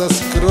gore za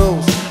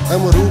skroz,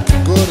 ajmo ruke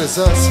gore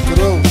za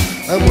skroz,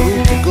 ajmo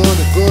ruke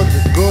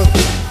gore.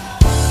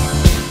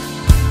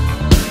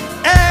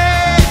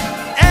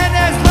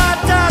 Enes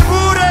Zlatar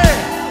Bure!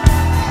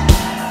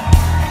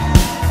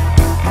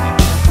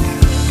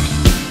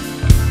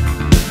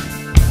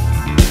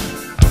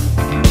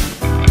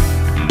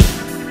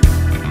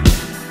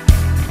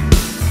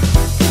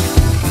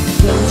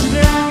 Dođi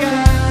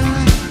draga,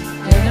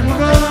 idemo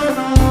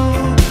gorno,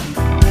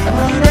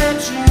 nemoj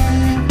reći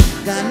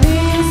da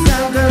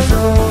nisam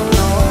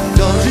dozvolno.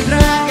 Dođi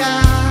draga,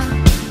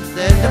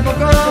 idemo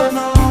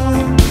gorno,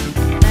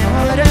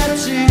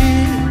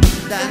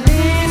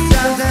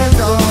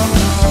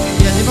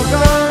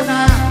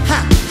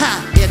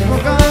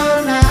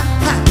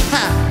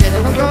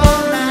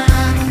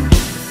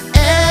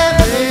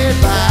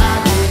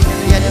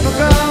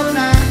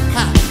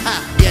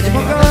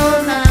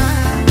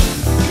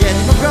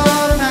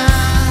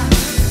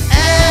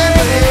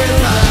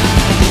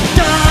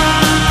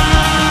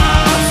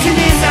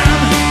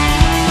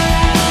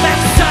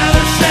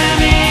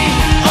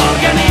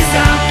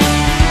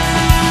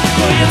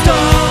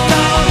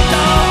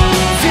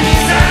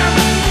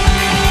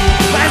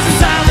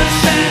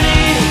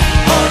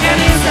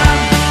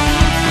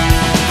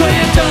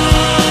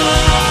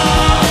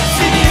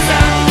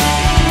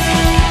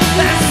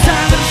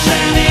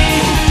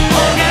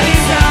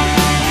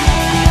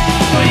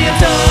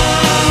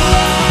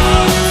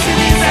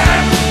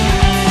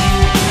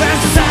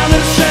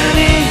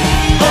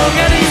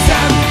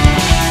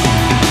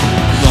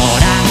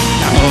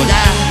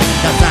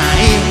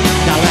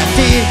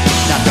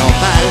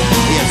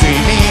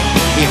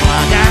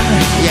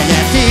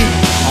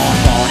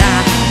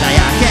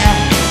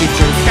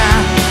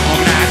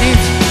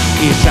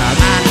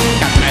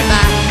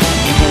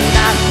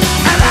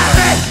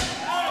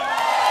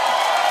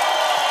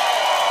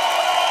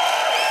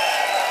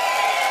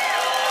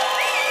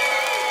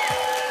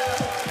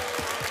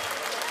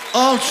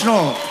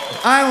 Odlično.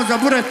 Ajmo za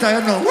Bureta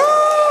jedno.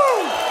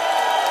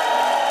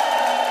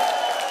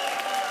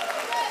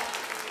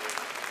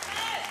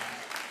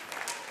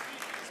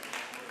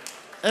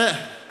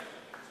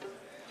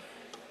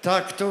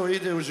 Tak to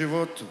ide u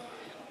životu.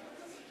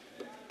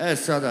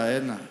 Sada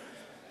jedna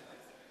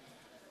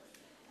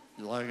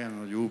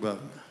lagano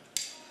ljubavna.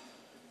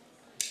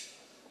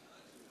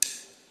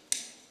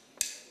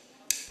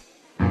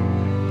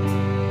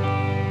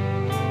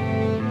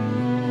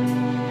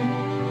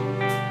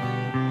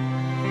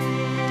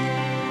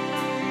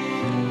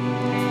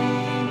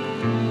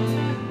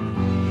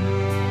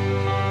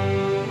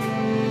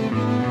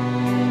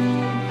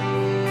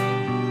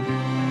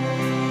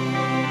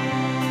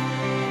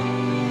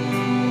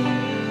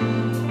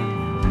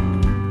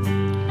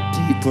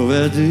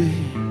 Povedi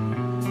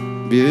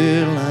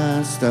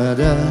bijela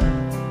stada,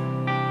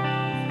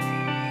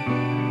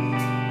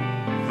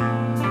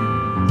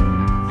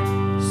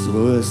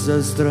 svoje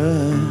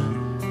sestre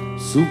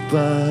su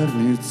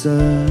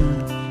parnice.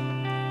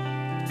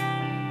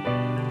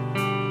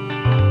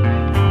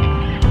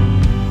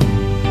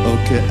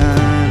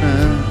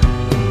 Okeana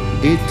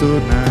i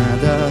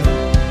tornada,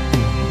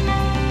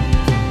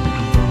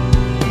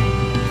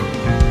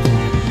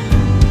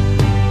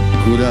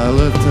 kuda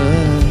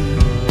lete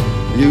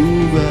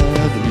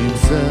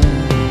ljubavnice.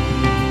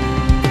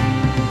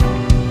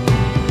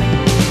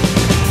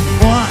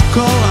 Moja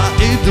kola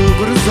idu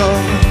brzo,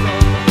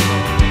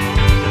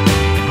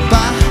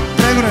 pa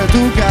pregore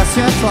duga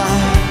svjetla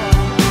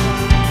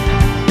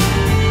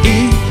i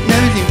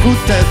ne vidim kud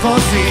te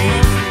vozi.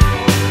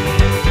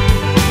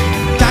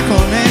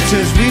 Tako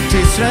nećeš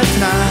biti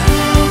sretna.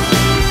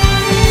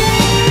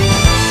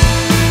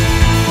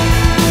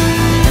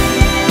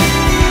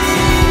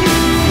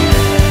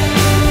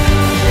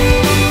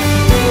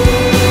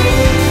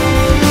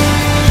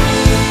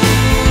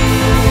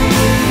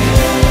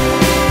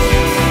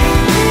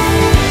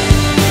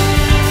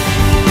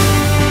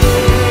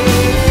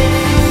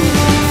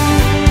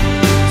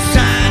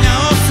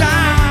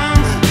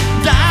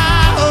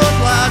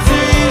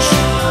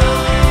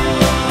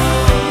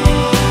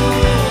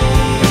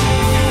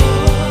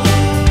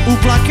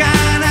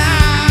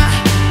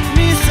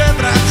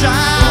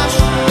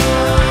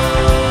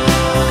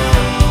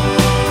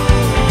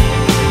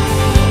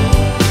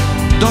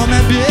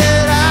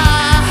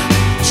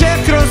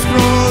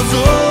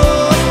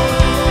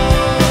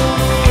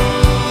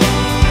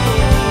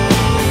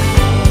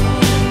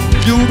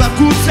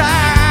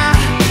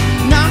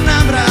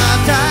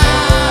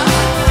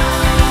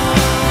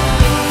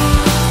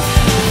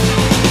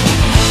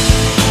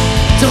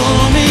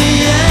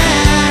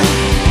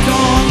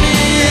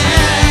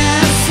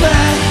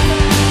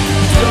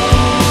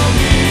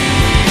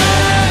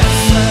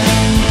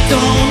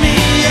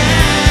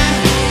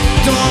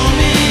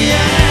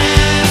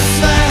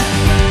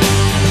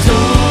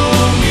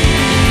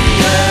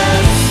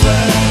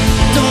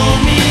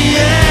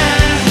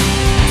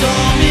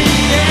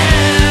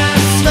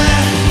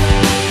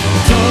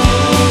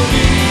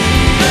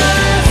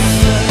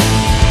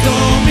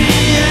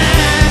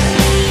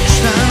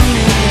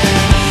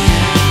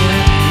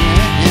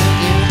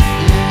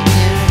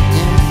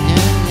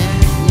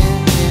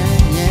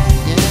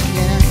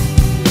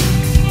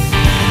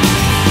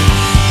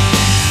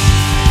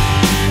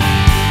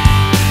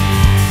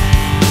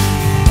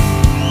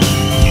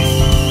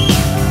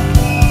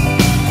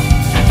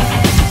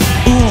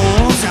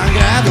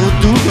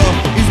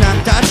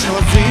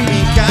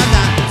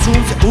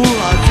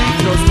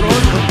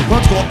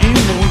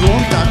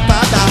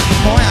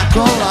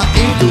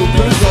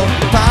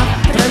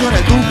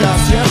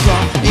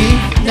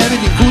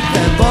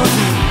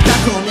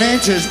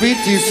 Nećeš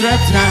biti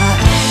sretna.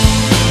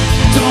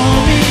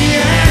 To mi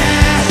je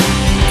sve.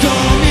 To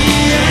mi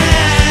je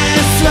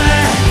sve.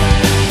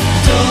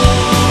 To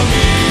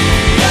mi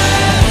je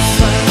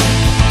sve.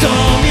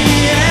 To mi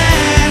je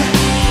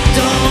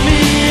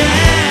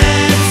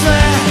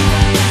sve. To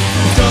mi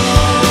je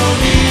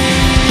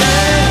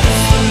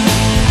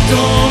sve.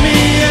 To mi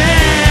je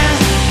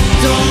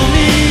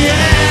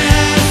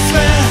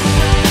sve.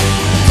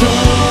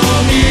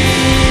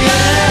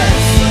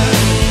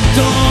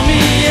 To mi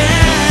je.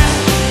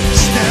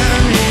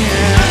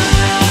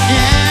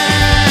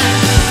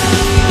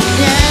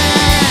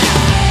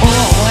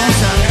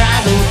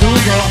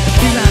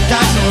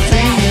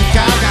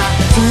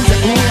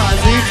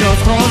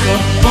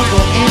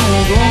 Mogu i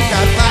mogu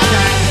kad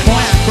pada,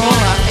 moja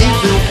kola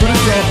idu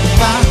brzo,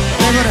 pa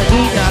pregore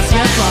duga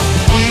svjetla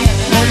i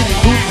ne vidim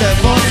kud te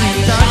vozi,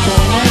 tako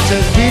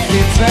nećeš biti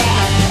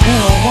sretna. U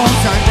ovom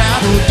sam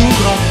gradu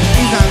dugo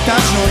i znam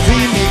tačno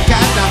zimi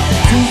kada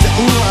sunce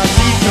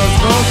ulazi kroz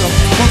prozor,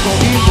 mogu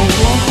i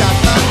mogu kad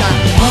pada,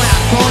 moja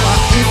kola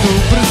idu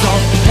brzo,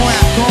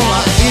 moja kola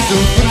idu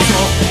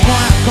brzo,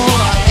 moja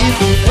kola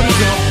idu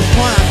brzo,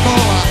 moja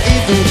kola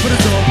idu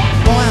brzo,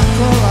 moja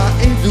kola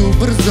idu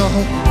brzo.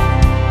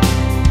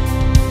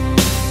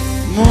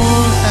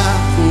 Moja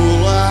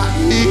kola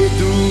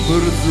idu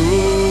brzo.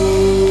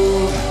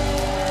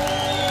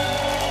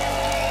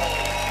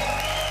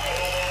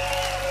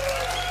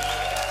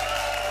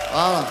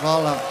 Hvala,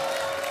 hvala.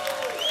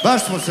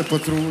 Baš smo se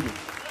potrudili.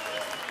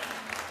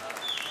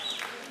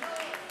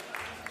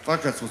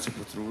 Fakat smo se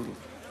potrudili.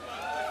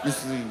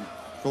 Mislim,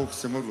 koliko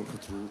se moglo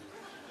potruditi.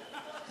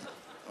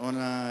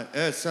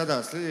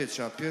 Sada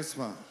sljedeća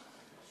pjesma.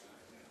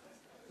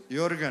 I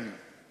organi.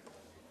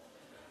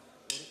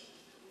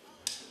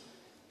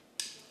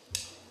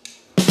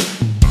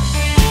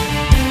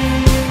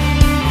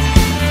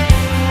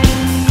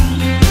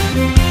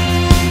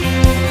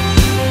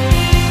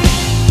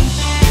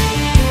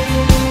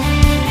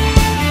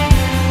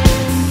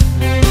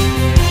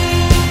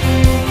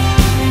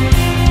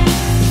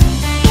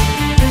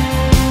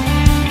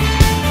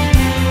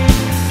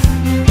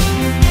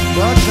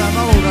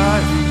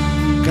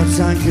 Kad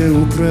sanke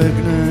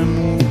upregnem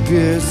u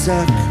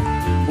pjesak,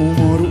 u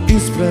moru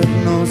ispred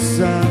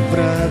nosa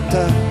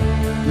vrata,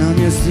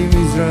 namjestim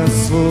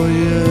izraz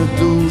svoje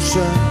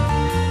duše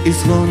i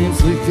sklonim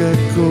slike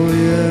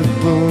koje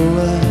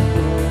bole.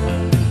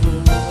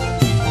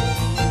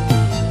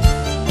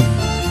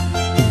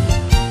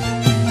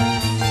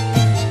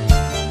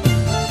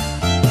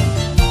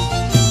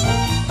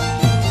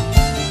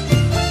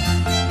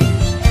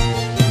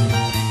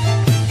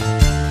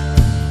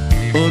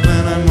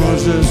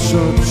 Možeš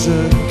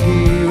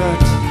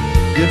očekivat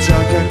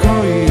dječaka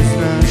koji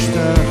zna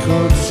šta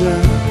hoće,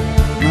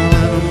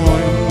 malenu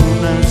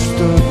moju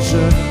nešto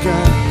čeka,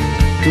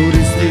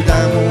 turisti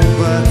da mu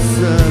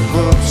bace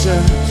voće.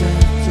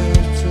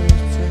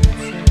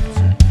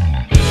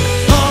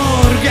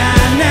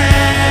 Organe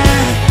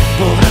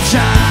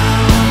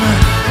povraćam,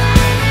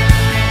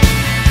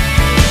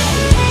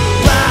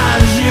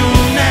 pažnju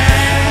ne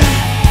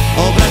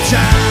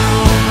obraćam.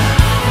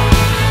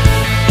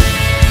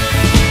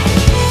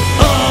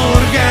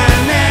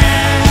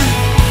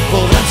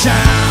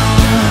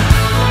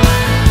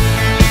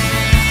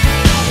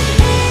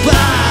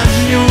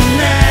 Pažnju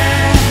ne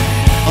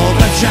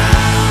obraćam.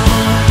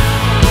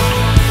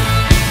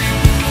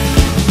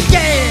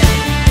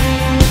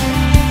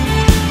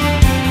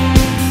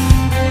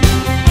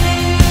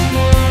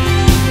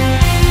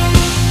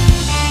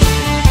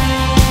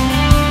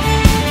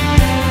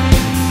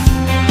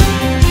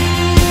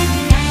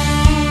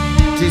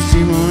 Ti si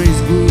moj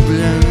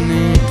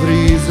izgubljeni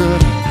prizor,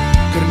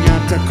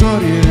 krnjata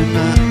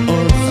korijena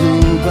od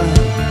zuba,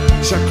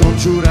 šakom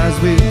ću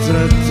razbit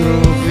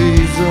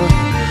retrovizor,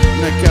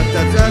 nekad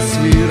tad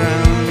zasvira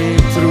mi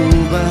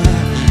truba,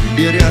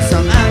 jer ja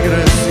sam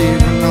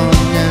agresivno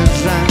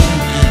nježan,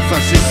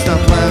 fašista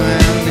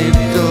pleveni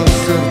do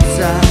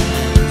srca,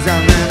 za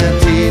mene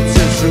ti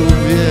ćeš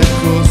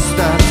uvijek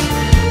ostat,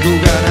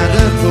 duga na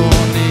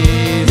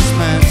deponiji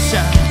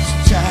smeća.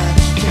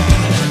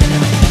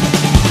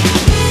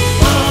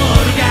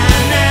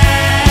 Organe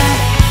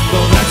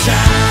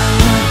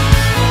povraćam,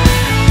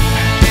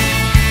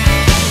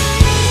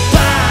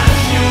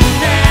 pažnju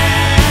ne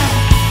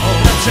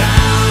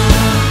obraćam.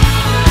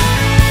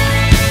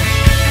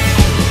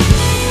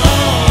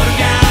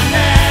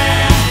 Organe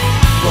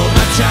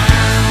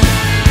povraćam,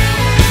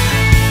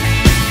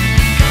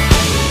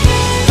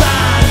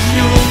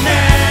 pažnju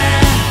ne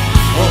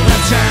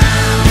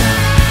obraćam.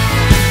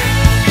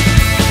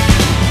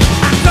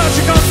 A ko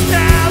će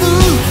koncertu,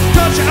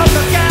 ko će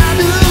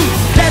autokadu,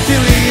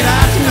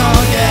 depilirat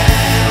noge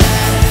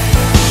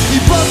i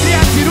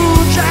potrijati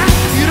ručak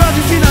i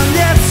roditi nam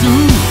djecu,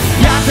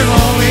 ja te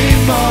volim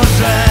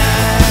Bože.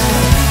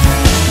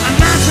 A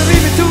nazovi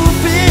mi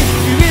tupi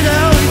i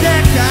videovi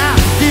deka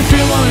i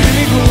filmovi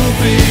mi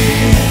glupi,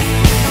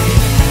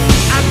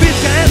 a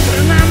bitka je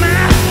pred nama,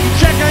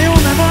 čekaju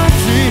me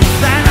momci,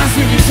 daj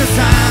nasmi mi se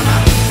sama,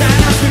 daj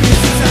nasmi mi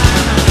se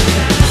sama.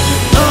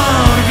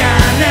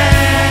 Organe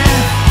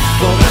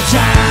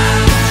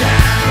povraćam,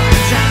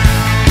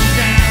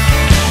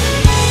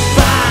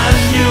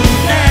 pažnju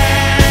ne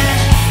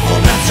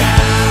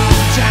obraćam.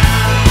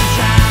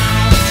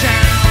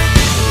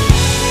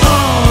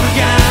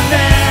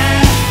 Organe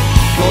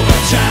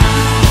povraćam,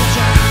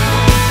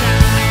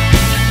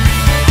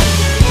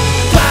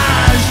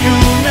 pažnju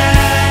ne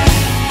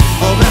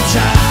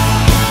obraćam.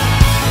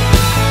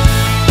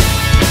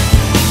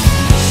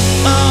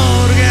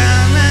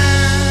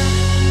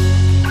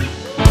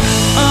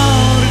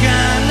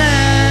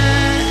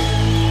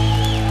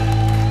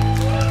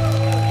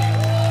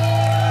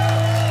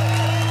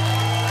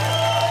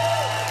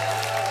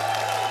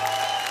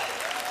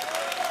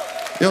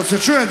 Jel se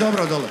čuje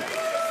dobro dole?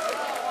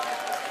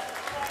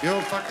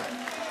 Jel fakat?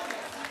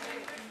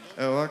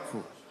 Evo ovako,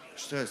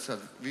 šta je sad?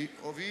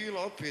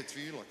 Vila, opet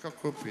vila,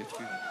 kako opet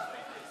vila?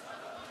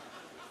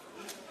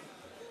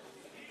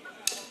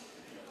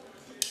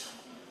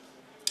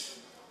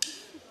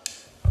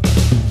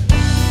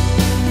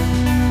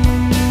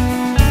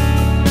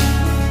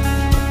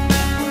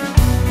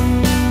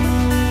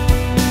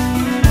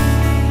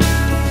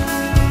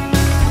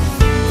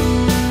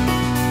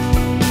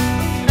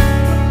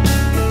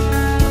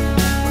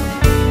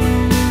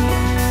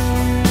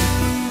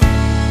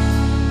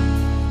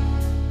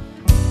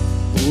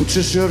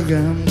 Vučeš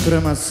organ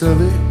prema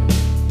sebi,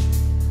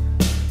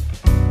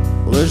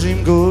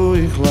 ležim go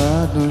i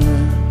hladno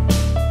je.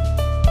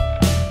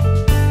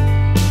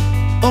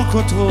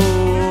 oko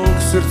tvog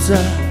srca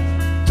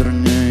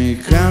trnje i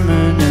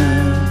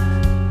kamenje.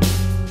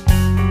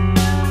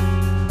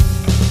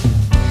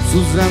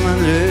 Suzama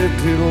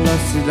lijepila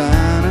si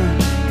dane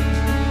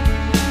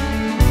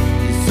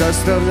i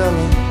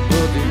sastavljala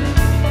godine.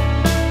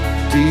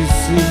 Ti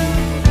si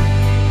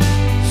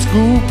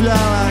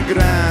skupljala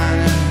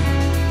grane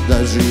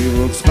da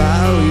živog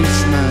spališ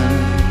me.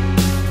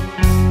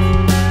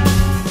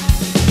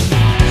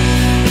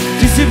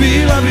 Ti si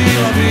bila,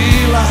 bila,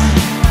 bila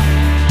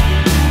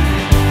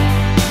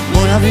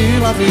moja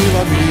vila,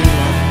 vila,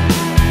 vila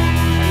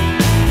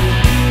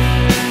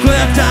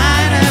koja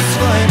tajne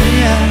svoje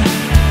nije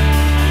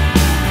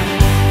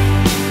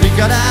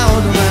nikada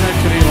od mene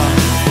krila.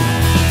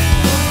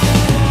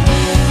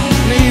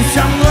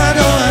 Nisam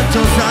gledao eto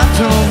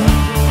zato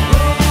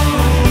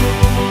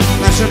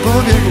naše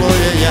pobjeglo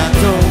je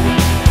jato.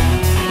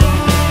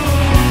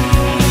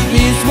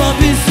 Nismo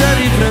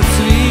biseri pred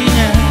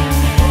svinje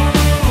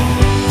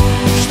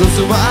što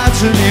su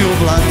bačeni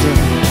u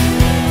blato.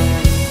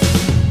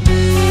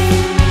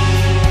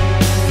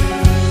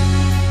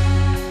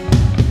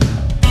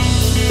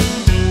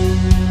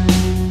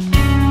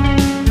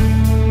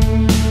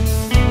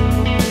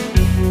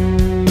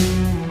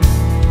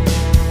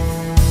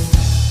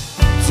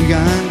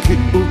 Ciganki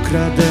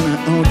ukradene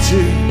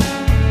oči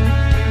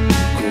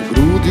ko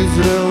grudi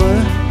zrele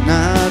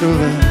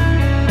narove.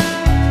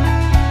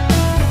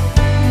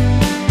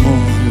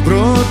 Moj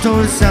brod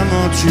tvoj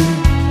samoći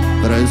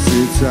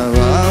presica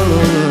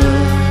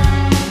valove.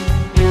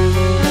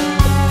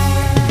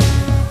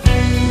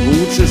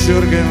 Vučeš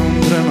jorgenom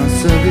prema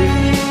sebi,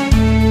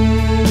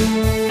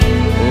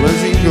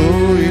 ležim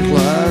go i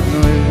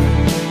hladno je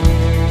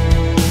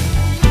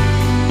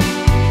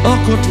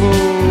oko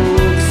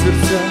tvog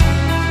srca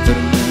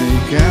trne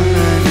i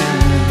kamenje.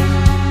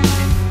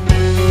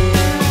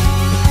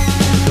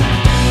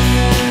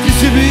 Ti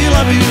si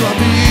bila, bila,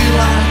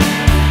 bila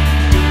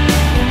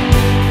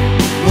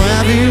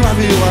moja vila,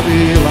 vila,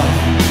 vila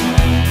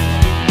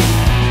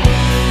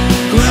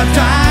koja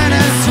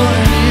tajne svoje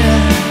nije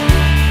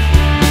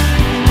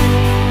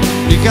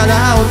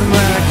nikada od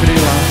mene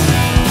krila.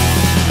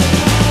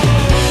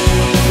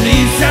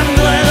 Nisam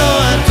gledao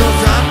eto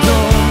zato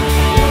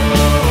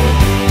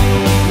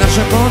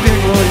naše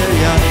pobjeglo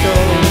je jato.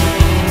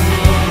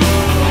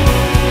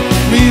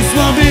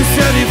 Nismo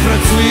biseri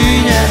pred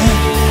svinje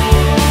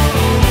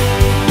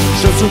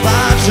što su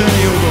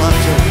bačeni u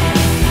blato.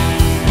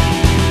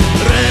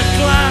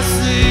 Rekla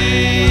si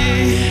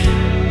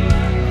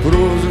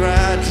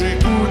prozrači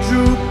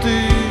kuću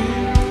ti,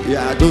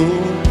 ja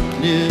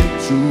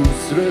donijeću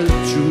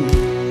sreću,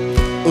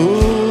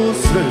 o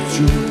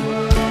sreću,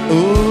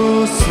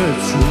 o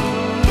sreću,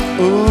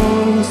 o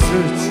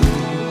sreću.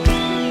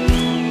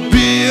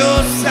 Bio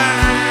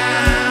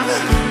sam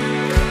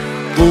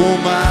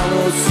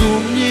pomalo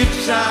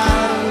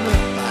sumnjičan,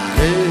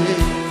 pa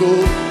rekao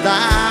da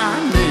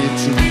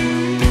neću,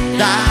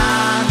 da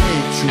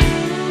neću,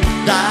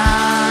 da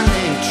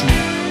neću,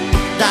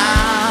 da.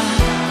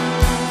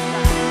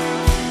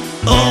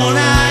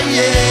 Ona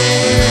je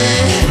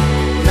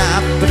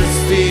na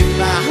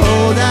prstima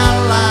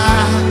hodala,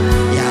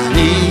 ja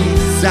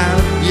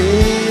nisam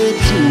je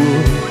čuo,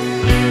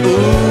 o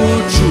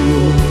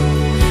čuo,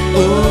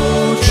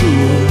 o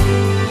čuo,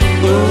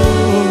 o.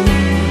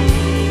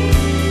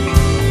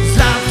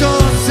 Zato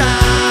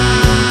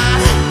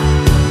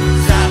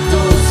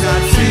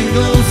sad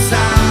single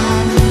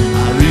sam,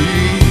 a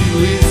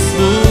bili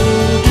smo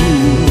tu,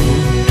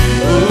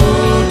 o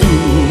tu,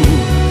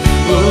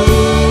 o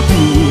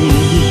tu,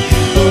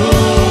 o.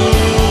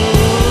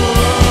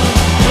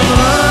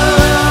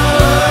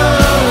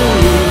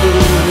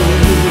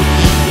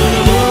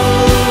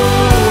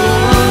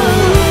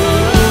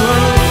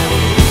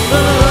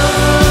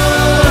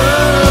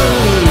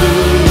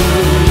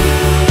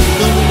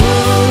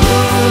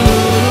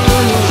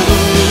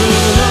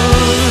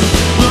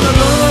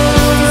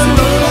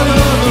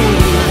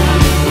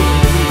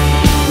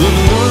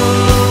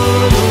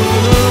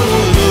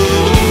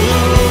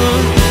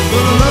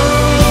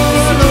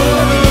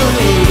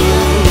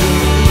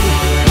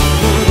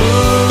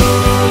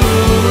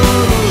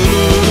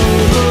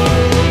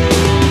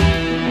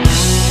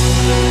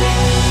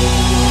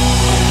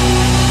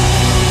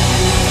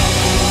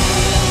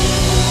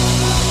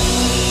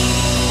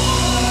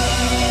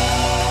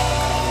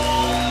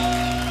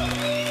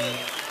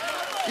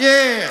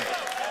 Yeah,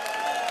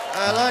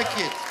 I like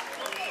it.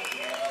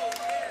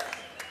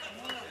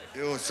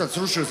 Evo, sad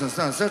srušio sam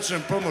stan, sad ću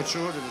vam pomoći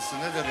ovdje da se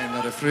ne darim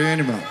na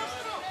refrenima,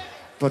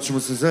 pa ćemo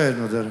se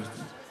zajedno darati.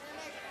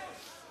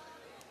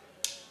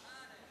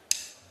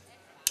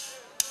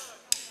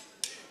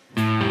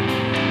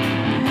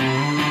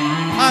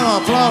 Ajmo,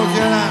 aplauz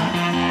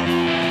jedan.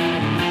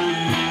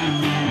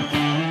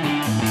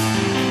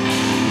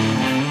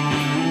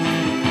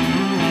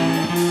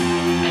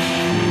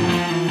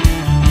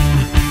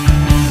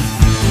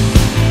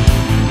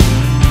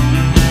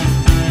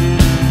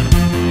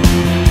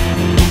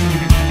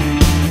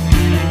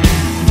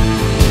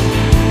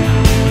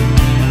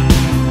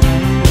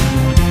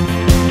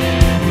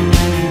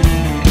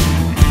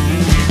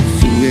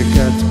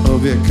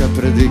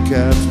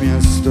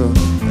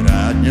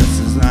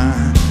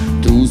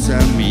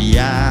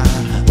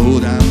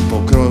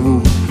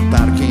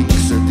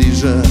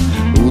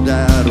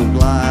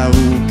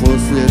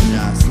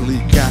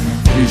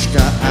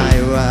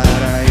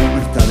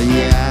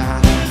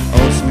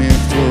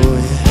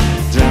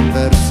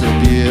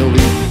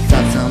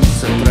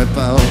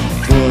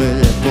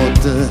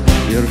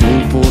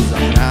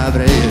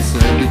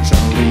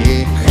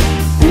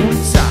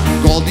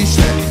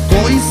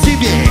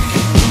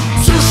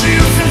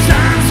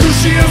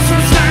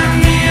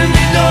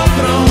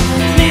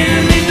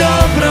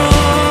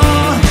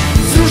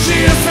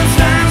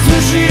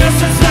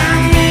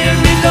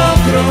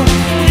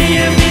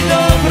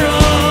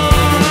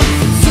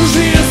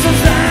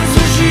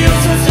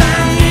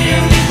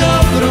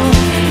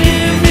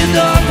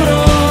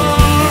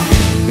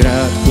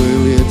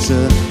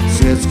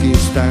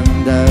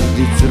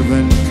 vidi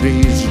crveni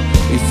križ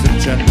i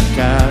srčan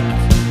kat.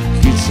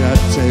 Kiša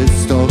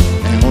često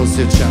ne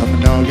osjećam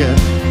noge,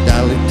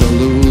 da li to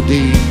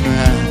ludim?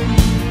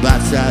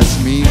 Bacaš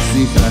mi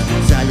siha,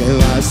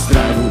 zaljevaš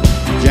stravu,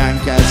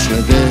 džankaš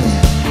lede,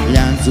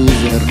 ljancu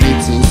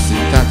zrnicu si,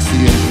 taksi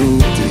je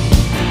žuti,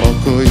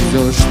 oko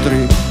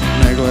izoštri,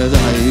 ne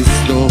gledaj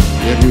isto,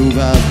 jer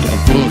ljubav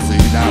te vozi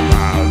na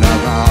bal, na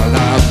bal,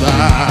 na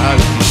bal.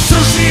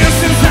 Srušio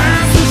sam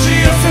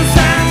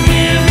san,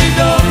 nije mi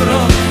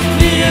dobro,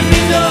 nije mi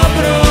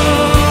dobro.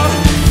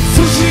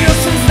 Srušio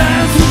sam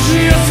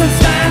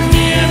san,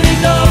 nije mi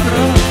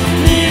dobro,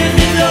 nije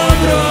mi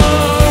dobro.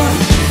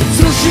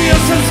 Srušio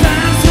sam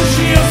san,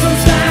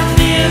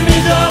 nije mi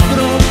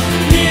dobro,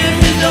 nije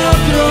mi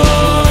dobro.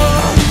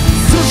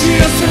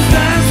 Srušio sam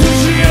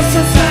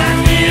san,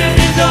 nije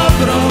mi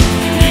dobro,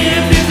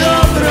 nije mi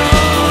dobro.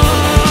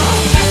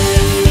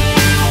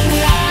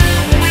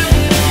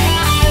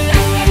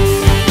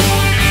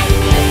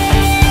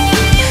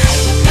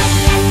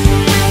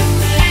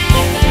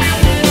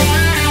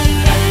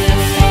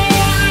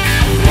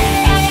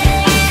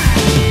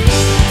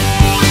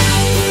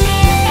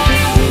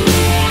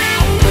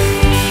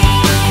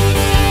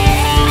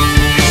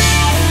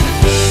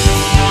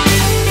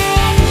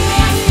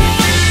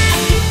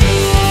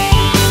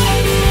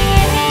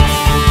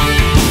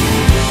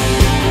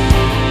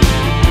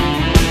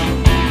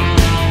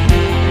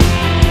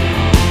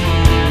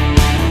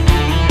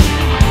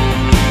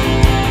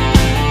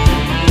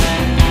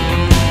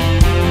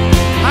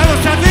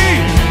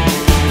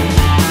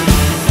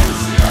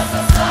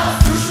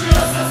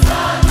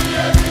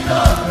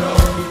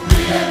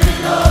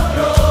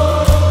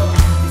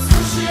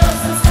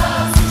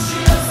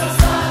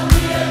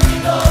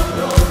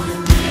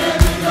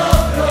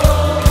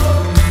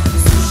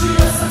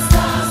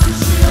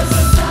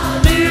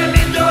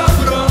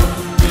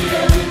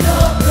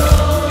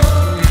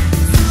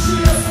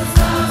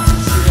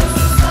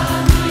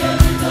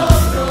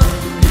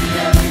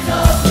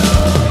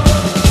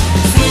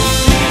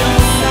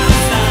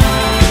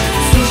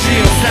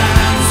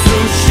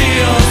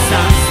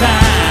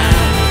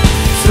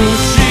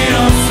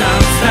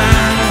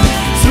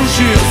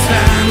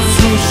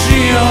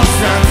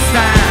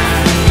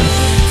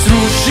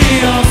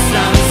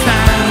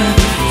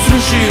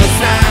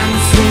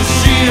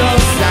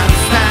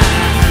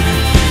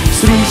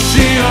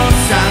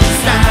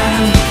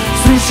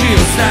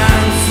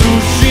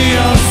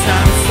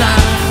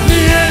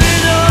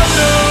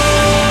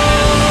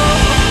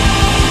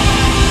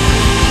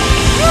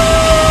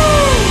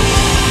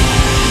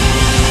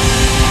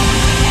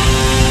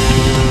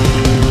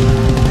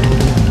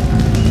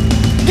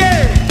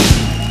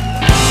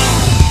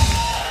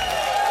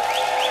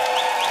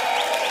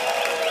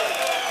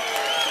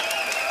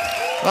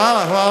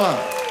 Hvala.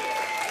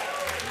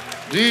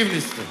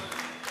 Divni ste.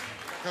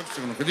 Kako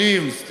se ono,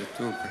 divni ste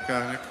tu,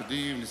 kakav neko,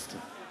 divni ste.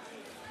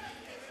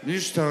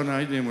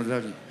 Ništa, idemo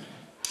dalje.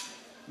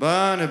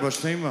 Bane, baš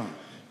šta ima.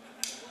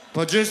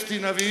 Pa gdje si ti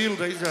na vilu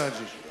da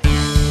izađeš?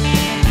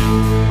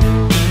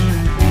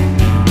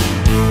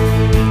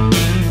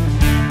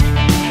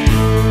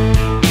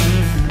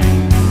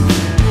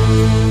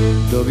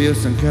 Dobio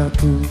sam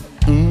kapu,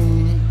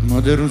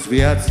 modernu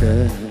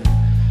svijace,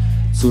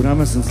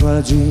 curama sam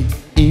slađi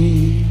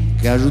i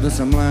kažu da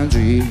sam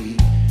mlađi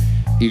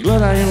i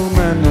gledaju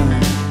mene,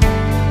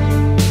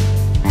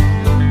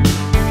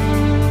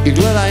 i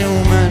gledaju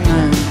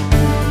mene.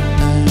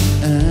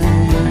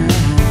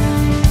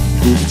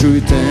 Kupit ću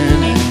i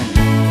tene,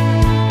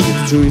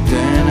 kupit ću i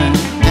tene,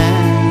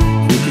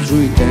 kupit ću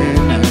i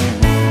tene,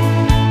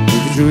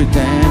 kupit ću i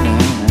tene.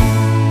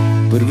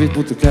 Prvi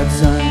put kad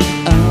sam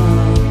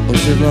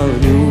osjetlao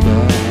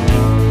ljubav,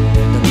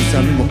 da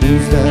nisam imao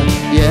uzda,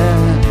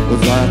 od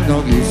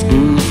zlatnog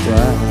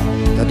iskustva.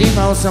 Tad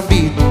imao sam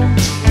bit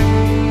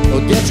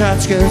od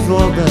dječačke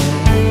zlobe,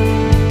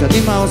 tad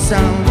imao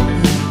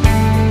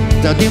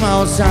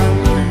sam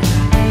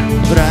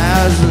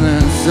prazne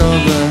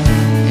sobe,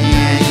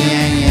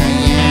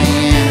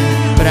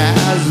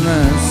 prazne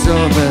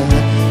sobe,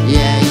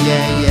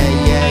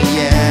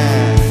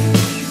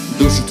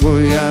 dušu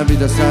tvoju ja bi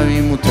da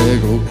stavim u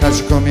teglu,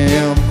 kašikom je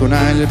jeo ko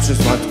najljepše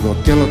slatko,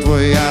 tijelo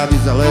tvoje ja bi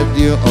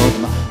zaledio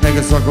odmah.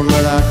 Neka svako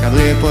gleda kad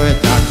lijepo je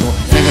tako,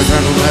 neka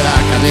svako gleda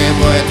kad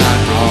lijepo je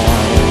tako,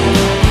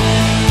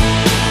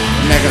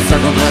 neka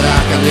svako gleda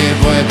kad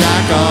lijepo je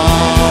tako.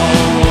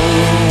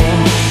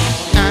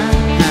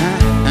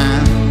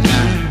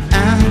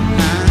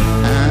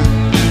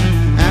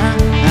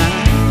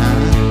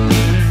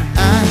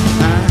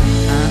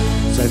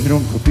 Za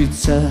mirom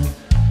kopica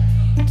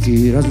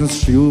ti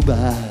raznosiš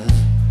ljubav,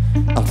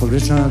 a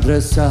pogrešna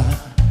adresa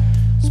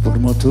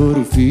zbog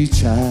motoru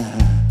fića.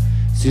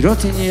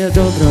 Sirotinji je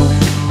dobro,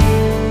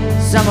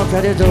 samo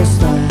kad je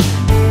dosta,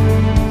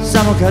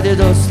 samo kad je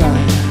dosta,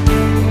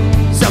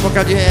 samo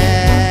kad je.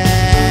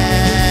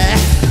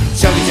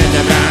 Čovit će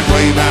te Branko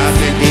i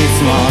baciti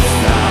s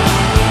mosta,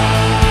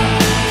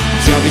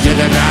 čovit će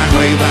te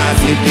Branko i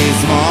baciti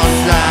s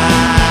mosta,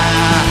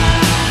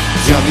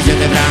 čovit će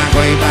te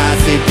Branko i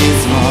baciti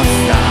s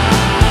mosta.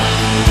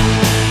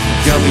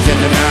 bit će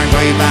te drago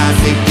i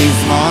basiti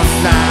s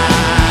mosta.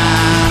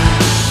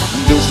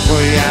 Dušu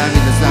tvoju javi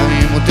da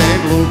stavim u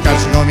teglu,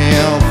 kašigom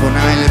je oko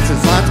najljepše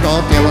slatko.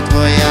 Tijelo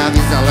tvoje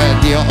javi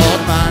zaledio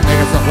odmah,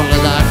 neka se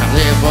pogleda kad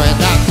lijepo je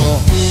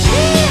tako.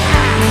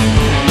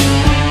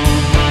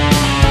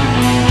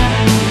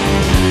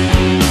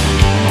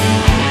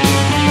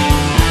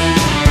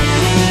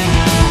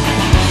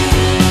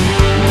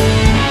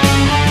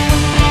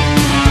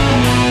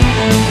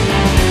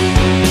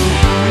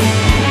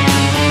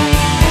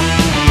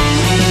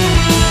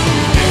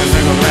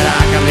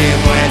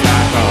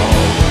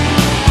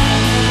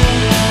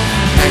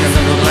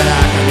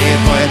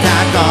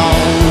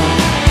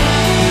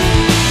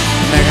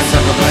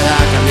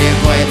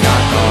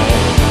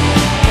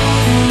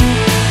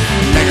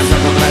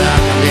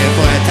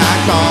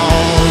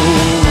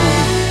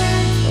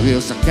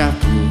 Dobio sam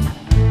kaplju,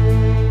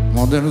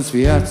 modernu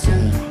svijace,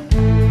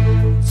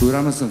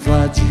 curama sam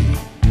tlači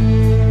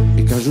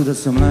i kažu da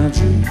sam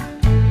mlađi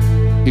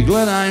i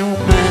gledaju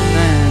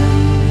mene.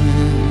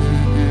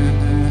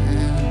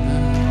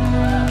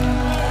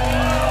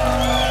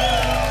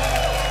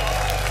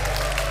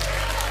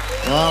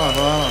 Hvala.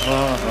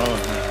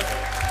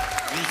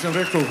 Nisam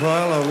rekao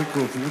hvala ovoliko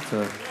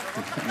puta.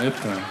 Ne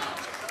pravim.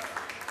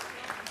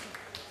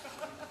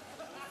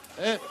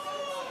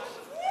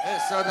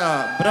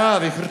 Sada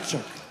bravi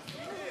hrčak.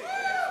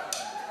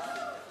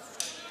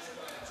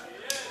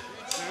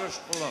 Još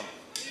pola.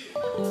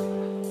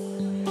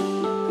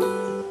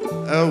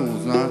 Evo,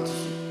 znate.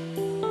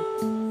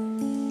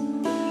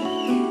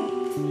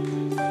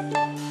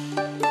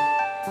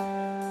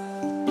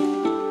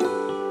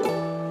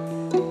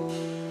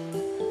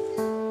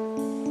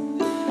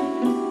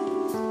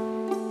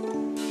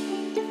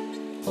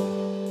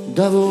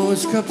 Da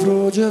vojska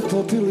prođe,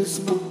 popili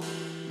smo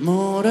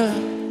more,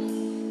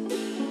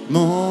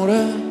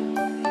 more.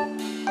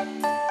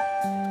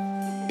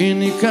 I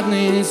nikad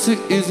nisi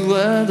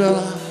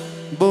izgledala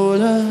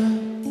bolje,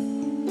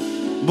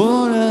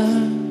 bolje.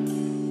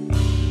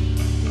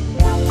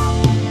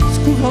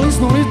 Skuhali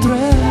smo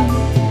litre,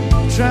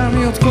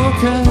 čajni od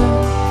koke,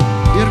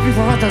 jer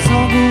grifovata s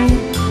nogu,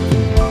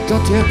 to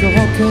ti je kao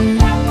hokej.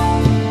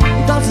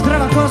 Da li se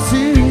treba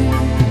kosi,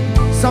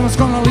 samo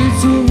sklon na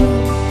licu,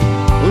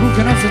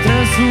 ruke nam se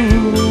tresu,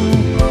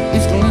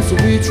 isklone su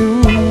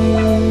biću.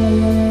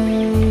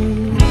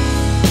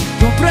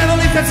 To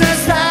prevelika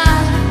cesta,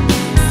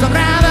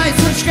 zabrava i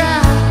crčka,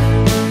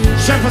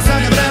 šerpa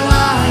stavlja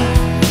vrela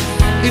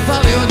i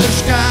fali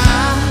održka.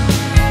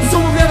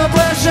 Zubu pjeva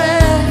pleše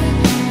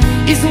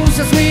i slu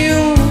se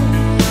smiju,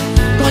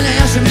 konja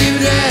jašem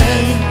divlje,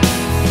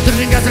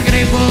 držim ga za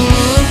gripu.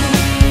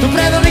 To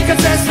prevelika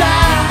cesta,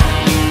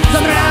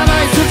 zabrava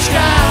i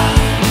crčka,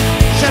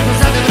 šerpa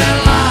stavlja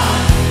vrela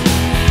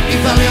i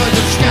fali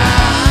održka.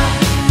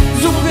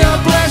 Zubu pjeva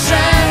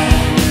pleše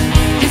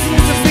i slu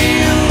se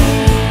smiju,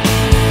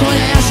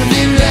 konja jašem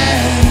divlje,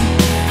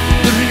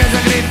 držim ga za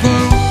gripu.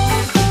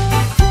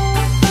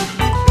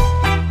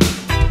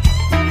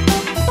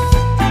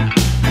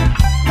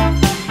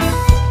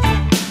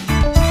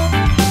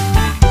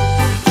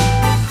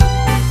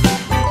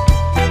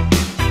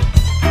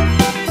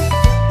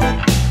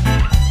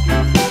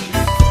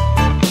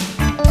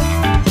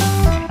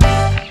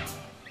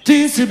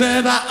 Ti si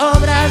beba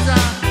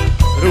obraza,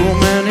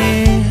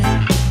 rumeni,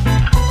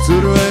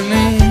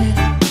 crveni.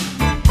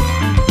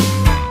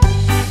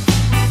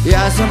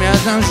 Ja sam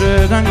jadan,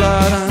 žedan,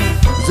 gladan,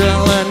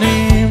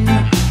 zelenim,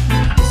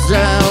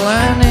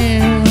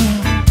 zelenim.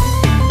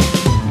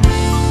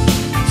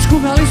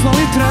 Skuhali smo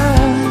litre,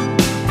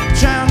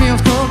 čajni od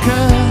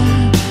koke,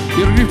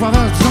 jer grih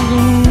pavel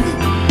zongu,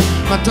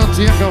 ma to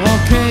ti je kao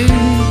okej.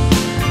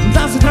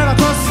 Da se treba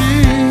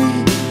kosi,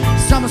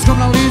 samo skom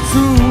na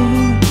licu,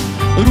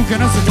 ruke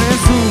nam se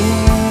tresu,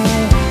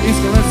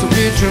 iskole su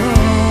biću.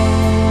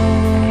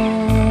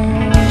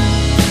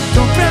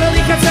 To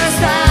prevelika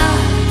cesta,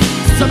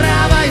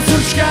 zabrava i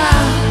crčka,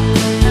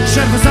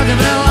 šerpa stavlja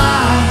vrela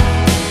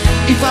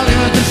i fali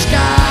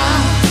održka.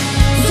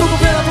 Zubu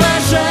pjeva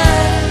pleše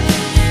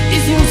i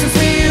slu se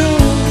smiju,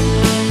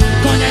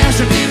 konja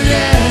jašem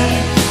divlje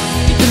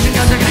i držim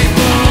ga za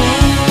gripu.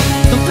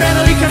 To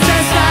prevelika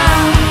cesta,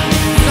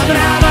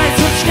 zabrava i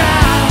crčka,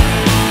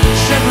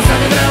 šerpa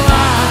stavlja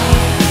vrela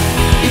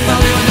i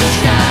fali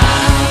održka.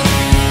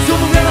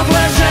 Zubu pjeva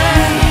pleše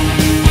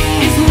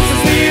i slu se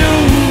smiju,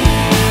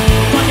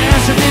 konja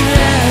jašem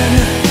divlje,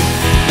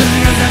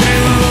 držim ga za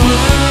gripu.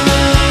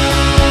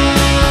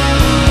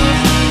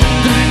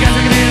 Držim ga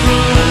za gripu.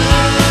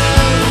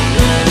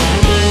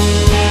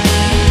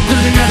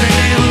 Držim ga za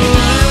gripu.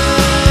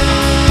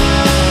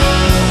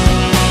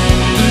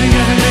 Držim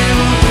ga za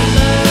gripu.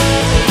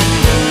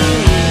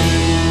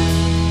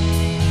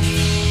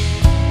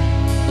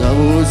 Da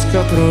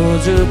vojska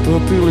prođe,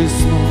 popili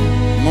smo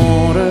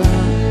more,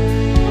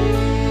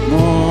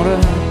 more.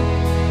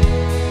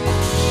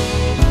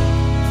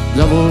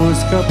 Da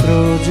vojska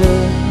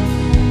prođe.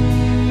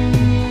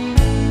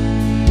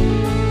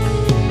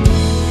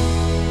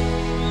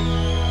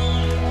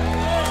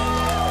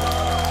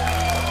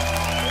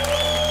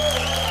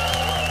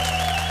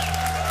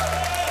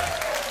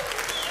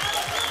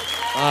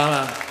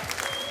 Hvala.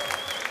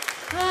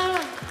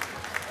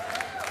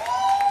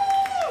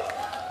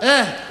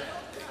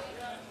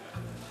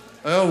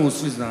 Evo ovu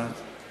svi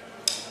znate.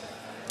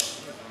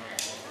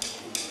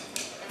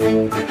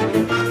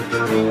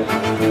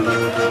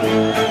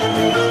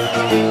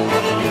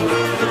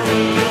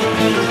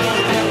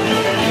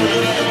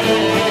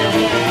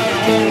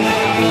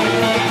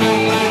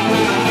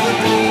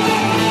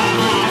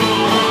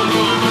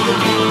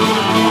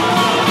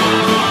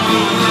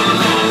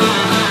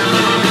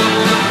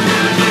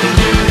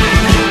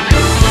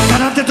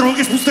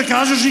 Droge spuste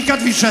kažeš nikad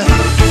više.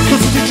 To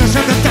su tiče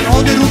žebe te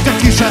ovdje ruke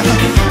kiše.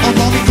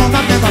 Odlomi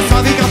komad neba,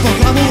 stavi ga pod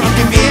glavu.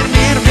 Radi mir,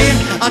 mir, mir,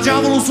 a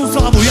djavolu su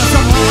slavu. Ja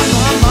sam mlad,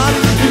 mlad, mlad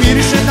i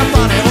miriše na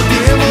pare.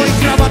 Odijelo i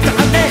kravata,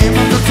 a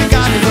nemam za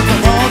cigare. Zato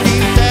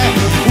vodim te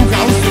u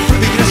hausu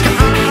prvi greška.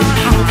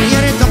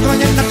 Jer je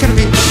dokoljen na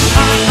krvi.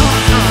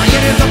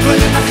 Jer je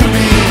dokoljen na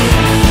krvi.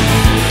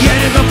 Jer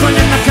je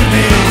dokoljen na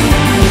krvi.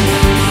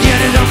 Jer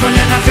je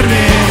dokoljen na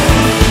krvi.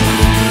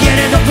 Jer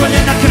je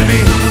dokoljen na krvi.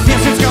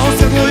 Mjesecka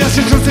osredlo, još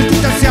i žurci tu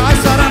te sjaj.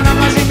 Sara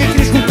namaži mi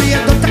krišku prije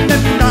dotakne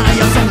dna.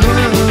 Ja sam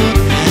lud,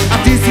 a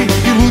ti si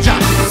i luđa.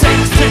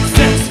 Seks, seks,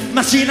 seks,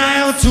 mašina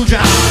je od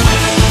suđa.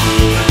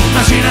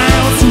 Mašina je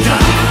od suđa.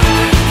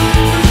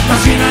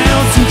 Mašina je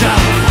od suđa.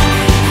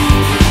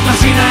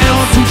 Mašina je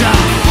od suđa.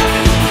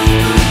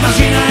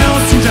 Mašina je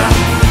od suđa.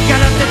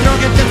 Kada te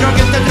droge, te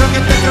droge, te droge,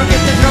 te droge,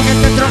 te droge,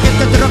 te droge,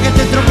 te droge,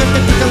 te droge,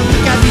 te droge,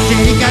 nikad više,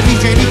 nikad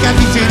više, nikad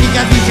više,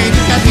 nikad više,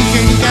 nikad više,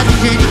 nikad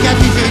više, nikad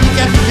više,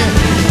 nikad više.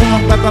 Puno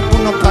baba,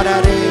 puno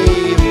parare,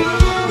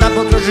 da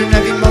potroši ne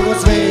bi mogo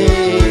sve.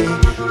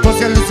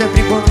 Posjeli se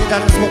pripomni da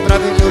smo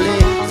pravi ljudi,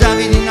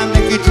 zavidi nam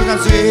neki čudan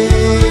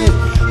svijet.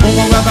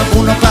 Puno baba,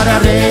 puno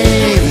parare,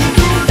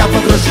 da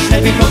potrošiš ne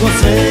bi mogo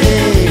sve.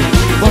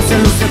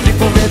 Posjeli se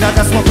pripomni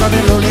da smo pravi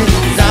ljudi,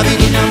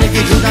 zavidi nam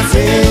neki čudan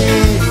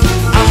svijet.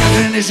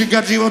 Kreneš i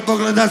kad život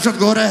pogledaš od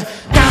gore,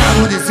 da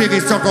budi si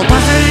visoko, pa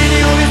se vidi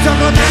u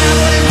visoko, da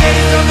budi si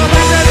visoko, pa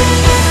se vidi.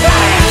 Da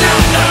je čao,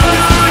 da budi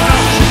si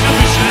kažeš nikad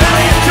više. Da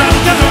je čao,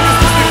 da budi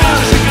si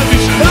kažeš nikad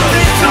više. Da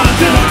je čao,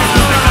 da budi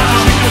si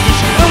kažeš nikad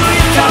više. Da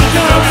je čao,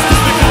 da budi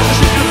si kažeš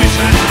nikad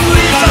više. Da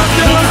je čao,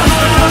 da budi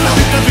si kažeš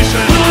nikad više.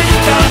 Da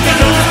je čao,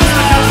 da budi si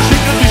kažeš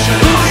nikad više. Da je čao, da budi si kažeš nikad više.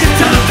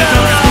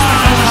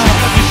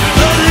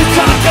 Da je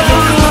čao, da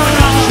budi si kažeš nikad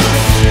više.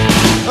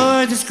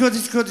 Oj, disko,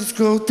 disko,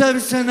 disko, u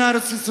tebi se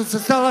narod sisuca,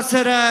 stala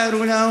se raja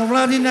rulja, u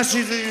mladi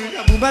naši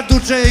zilja, buba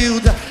tuče i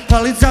uda,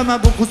 palicama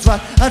buku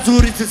svat, a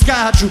curice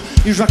skaču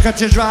i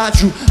žvakaće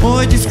žvaču.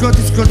 Oj, disko,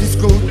 disko,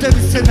 disko, u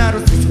tebi se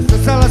narod sisuca,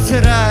 stala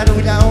se raja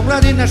rulja, u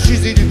mladi naši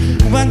zilja,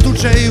 buba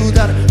tuče i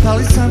udar,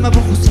 palicama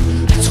buku svat,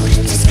 a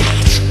curice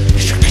skaču i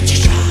žvakaće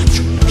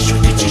žvaču, i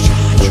žvakaće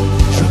žvaču,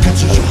 i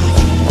žvakaće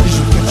žvaču, i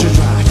žvakaće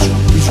žvaču,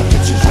 i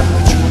žvakaće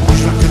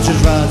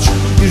žvaču,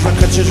 i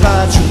žvakaće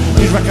žvaču,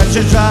 i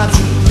žvakaće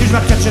žvaču, i žvakaće žvaču.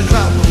 Žvakaće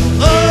žvaču.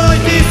 Oj,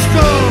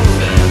 disko!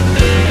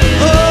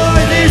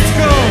 Oj,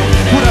 disko!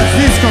 Kurac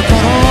disko,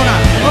 korona!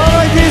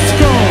 Oj,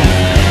 disko!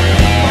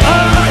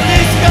 Oj,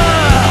 disko!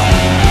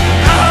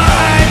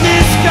 Oj,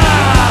 disko!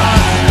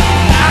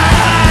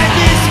 Oj,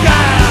 disko!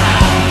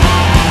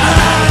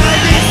 Oj,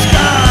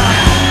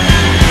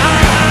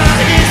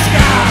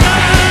 disko!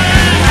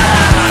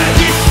 Oj,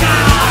 disko! Oj,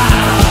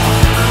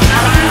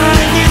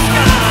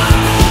 disko!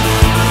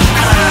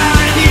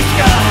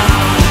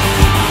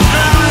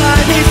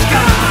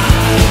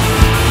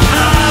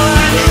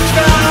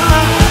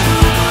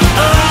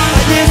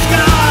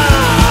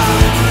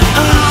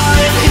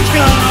 Oj,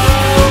 disko!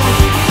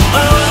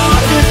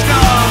 Oj,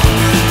 disko!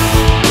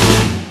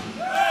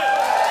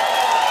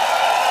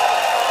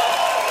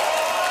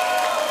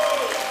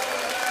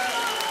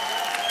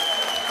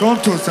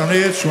 Kontur sam,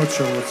 neću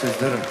moći ovo se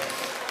izdržati.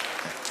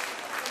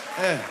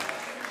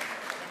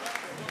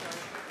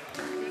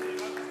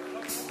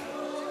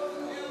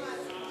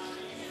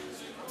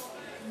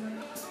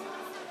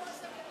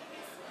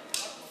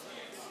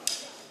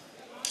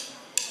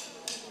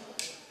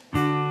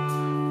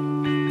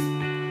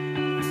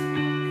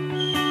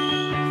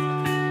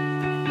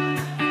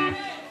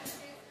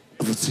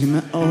 Si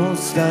me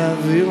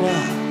ostavila,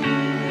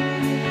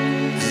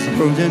 sam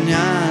rođen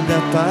ja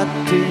da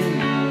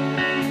patim,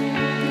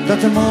 da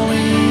te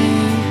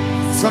molim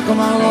svako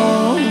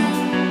malo,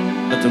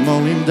 da te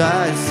molim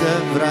daj se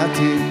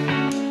vratim.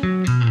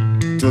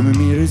 Tvoj mi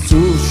miris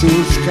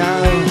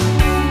ušuškao,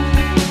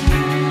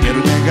 jer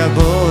u njega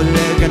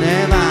boljega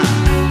nema.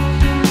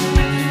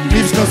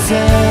 Mirsko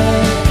se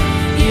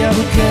i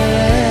jabuke,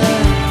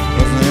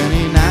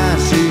 poznajeni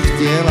naših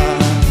tijela.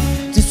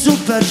 Ti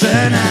super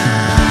žena,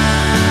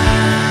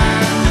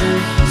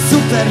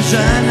 super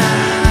žena,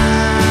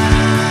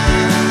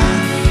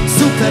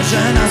 super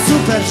žena,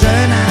 super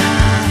žena,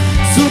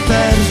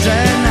 super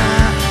žena,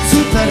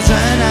 super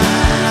žena.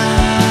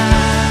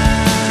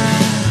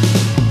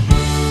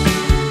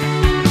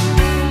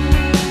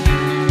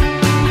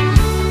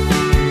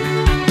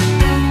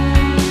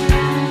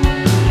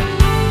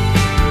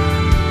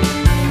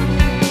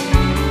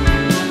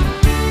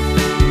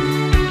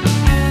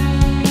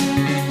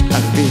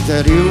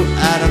 Peter, you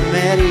are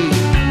Mary.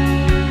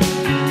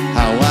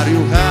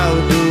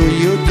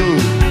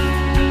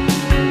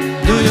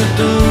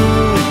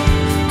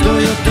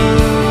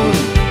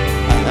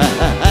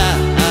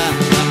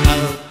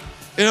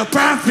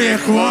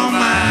 perfect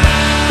woman,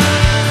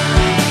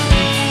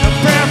 a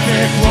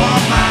perfect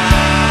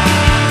woman,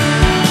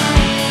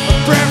 a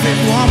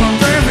perfect woman,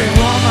 perfect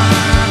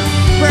woman,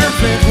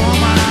 perfect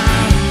woman,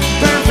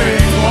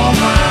 perfect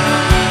woman.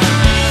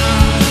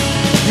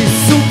 Ti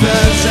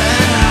super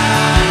žena,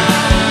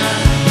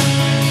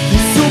 ti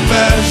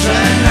super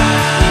žena,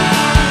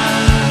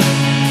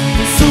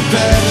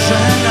 super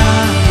žena,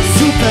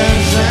 super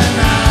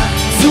žena,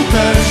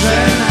 super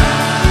žena.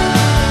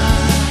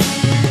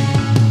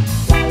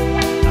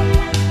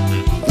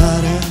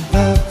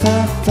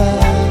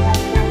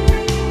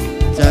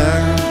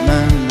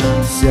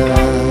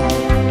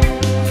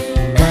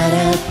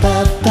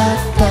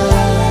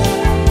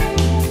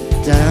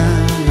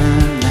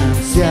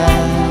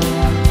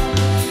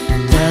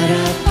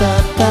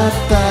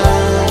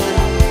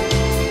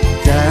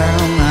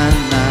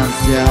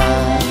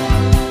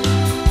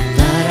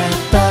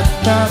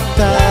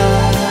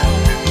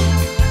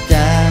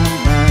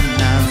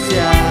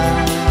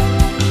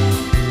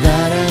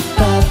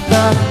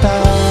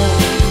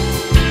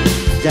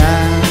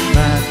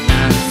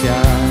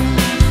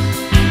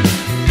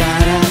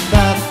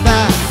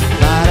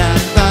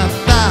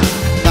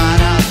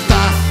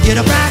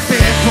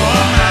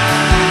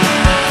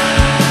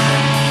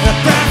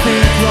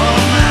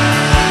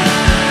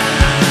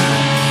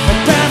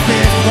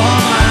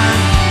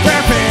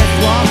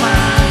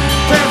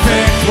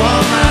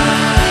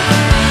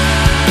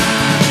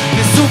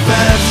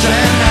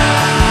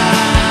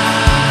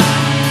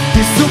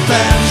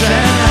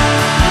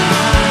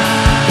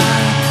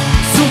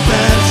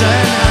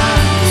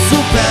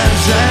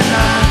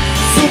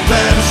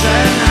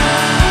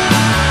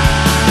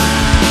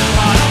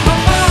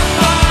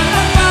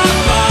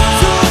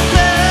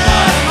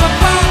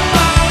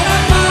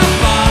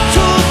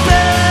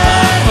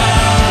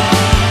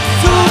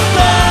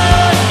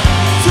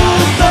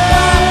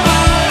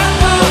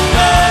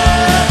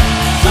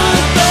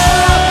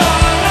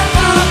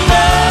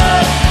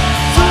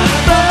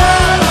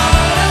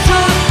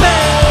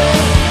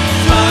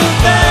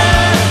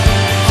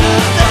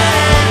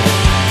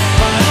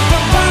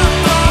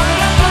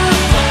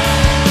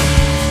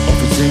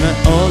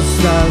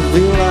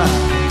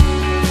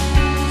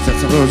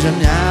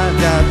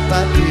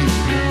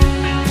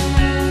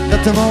 Da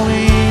te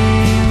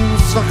molim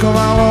svako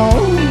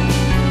malo,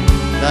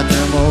 da te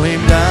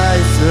molim daj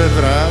se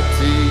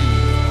vrati.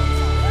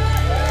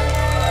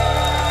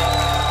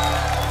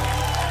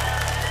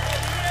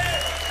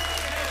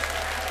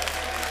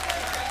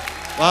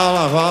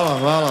 Hvala, hvala,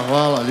 hvala,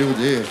 hvala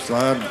ljudi,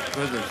 stvarno,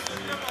 predivno.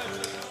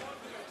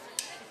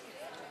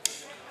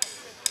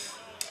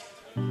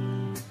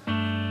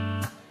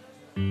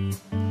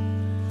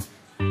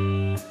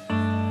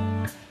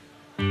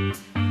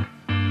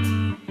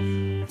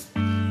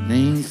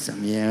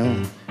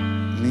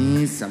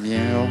 Nisam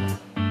jeo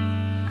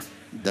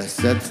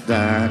 10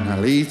 dana,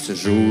 lice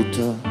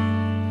žuto,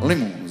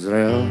 limun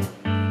zreo,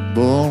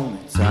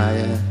 bolnica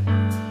je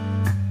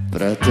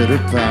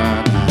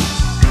pretrpana.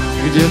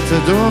 Gdje te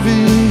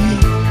dobi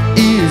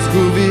i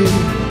izgubi,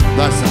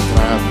 baš sam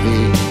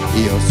pravi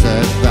i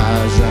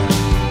osetažan.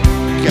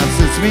 Kad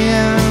se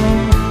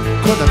smijem,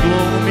 ko da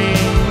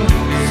glumim,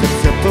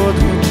 srce pod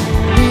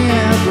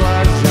nije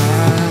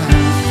blažan.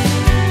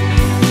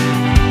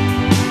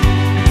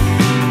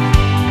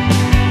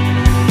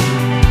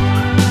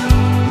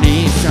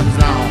 Nisam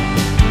znao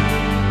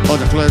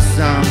odakle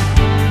sam,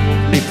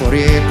 ni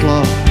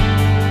porijeklo,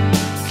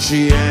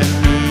 čije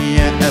mi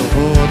je, evo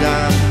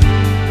hodam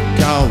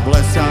kao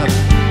blesav,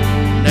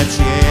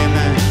 nečije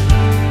me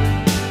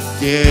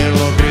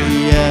tijelo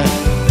grije.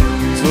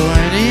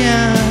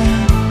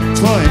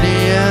 Tvoje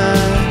nije,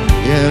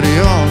 jer i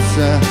on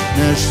se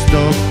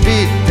nešto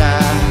pita,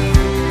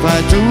 pa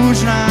je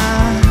tužna,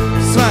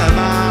 sva je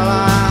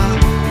mala,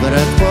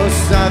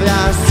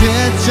 pretpostavlja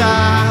sjeća.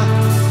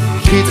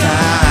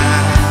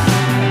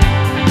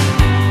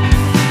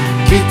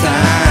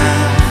 Gitar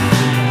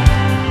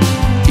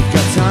i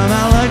kad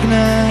sama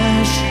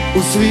legneš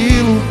u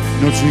svilu,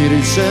 noć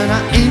miriše na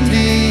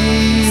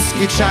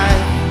indijski čaj.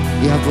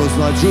 Ja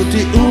poslaću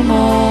ti u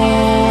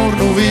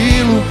mornu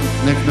vilu,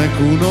 nek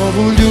neku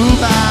novu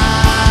ljubav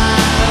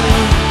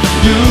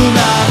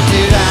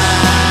ti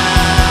daj,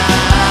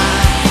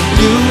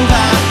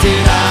 ljubav ti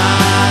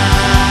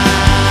daj,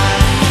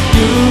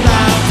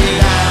 ljubav ti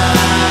daj,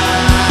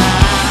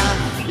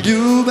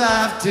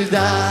 ljubav ti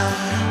daj.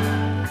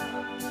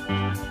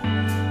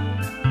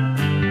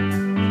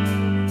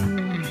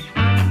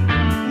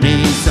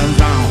 Nisam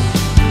znao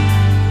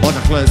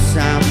odakle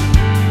sam,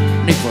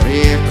 ni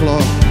porijeklo,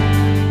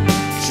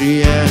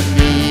 čije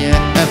mi je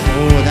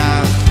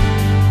hodam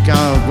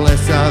kao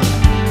blesav,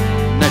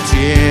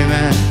 nečije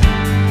me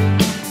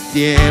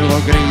tijelo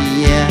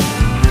grije.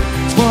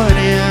 Tvoje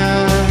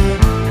nije,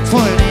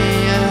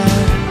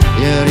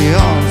 jer i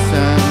on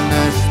se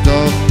nešto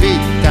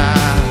pita,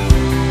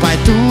 pa je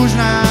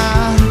tužna,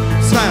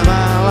 sva je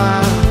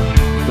mala,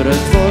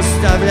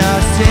 pretpostavlja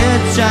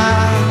sjeća.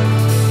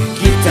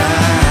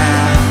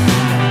 Gitar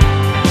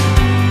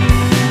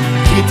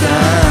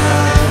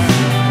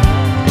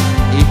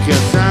i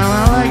kad sam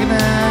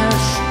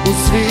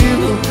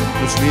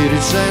Još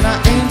miriše na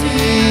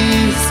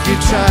indijski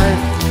čaj.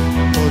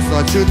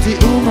 Poslaću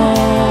ti u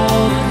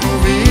mornu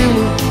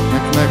vilu,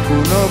 nek neku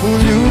novu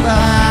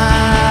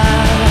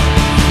ljubav.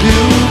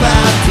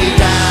 Ljubav ti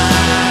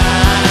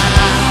dam,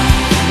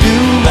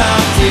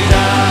 ljubav ti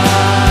dam,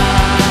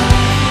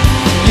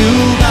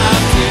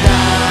 ljubav ti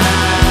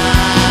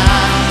dam,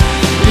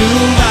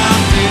 ljubav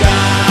ti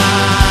dam.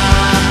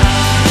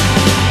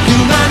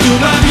 Ljubav,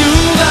 ljubav,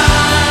 ljubav.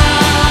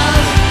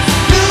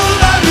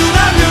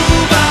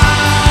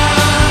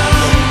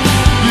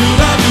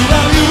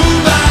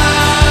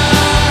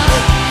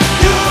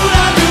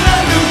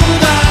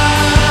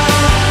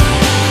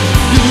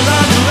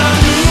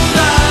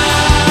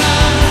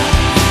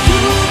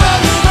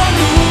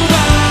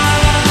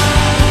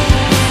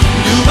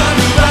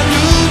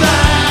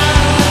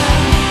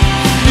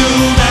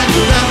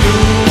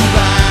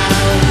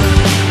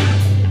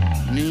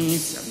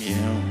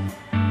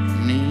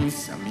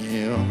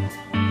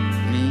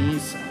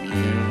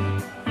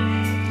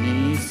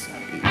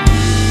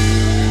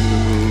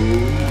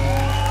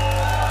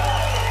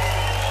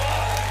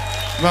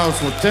 Malo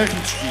smo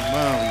tehnički,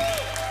 malo.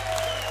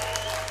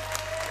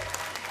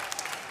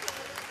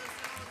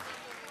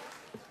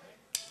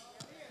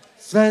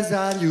 Sve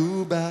za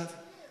ljubav.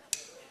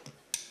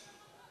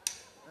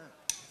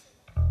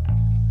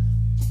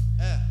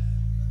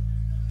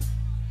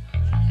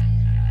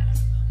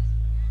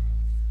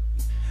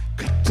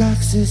 Kad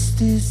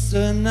taksisti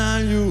se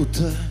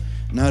naljute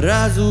na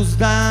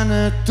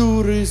razuzdane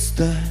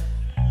turiste,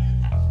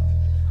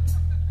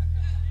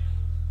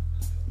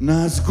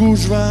 na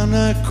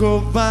zgužvane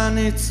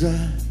kovanice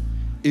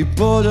i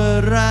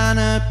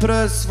poderane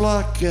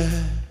presvlake,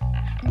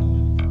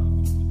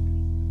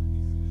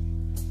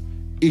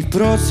 i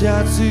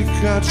prosjaci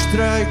kad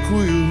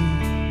štrajkuju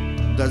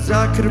da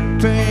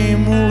zakrpe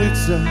im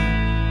ulice,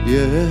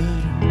 jer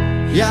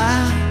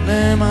ja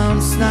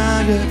nemam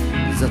snage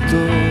za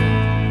to.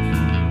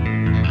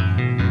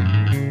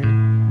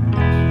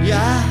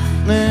 Ja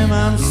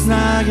nemam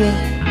snage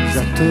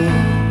za to.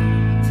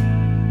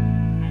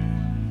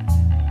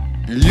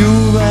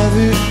 Ljubav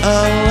i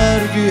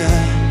alergija,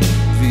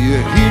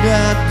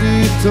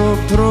 2000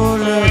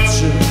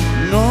 proljeće,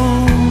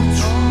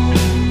 noć.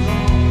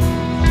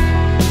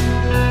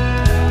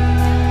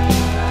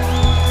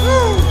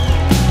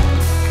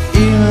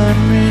 Ime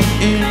mi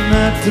i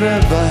ne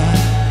treba,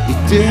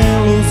 i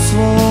tijelu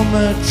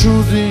svome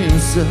čudim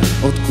se,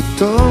 otkud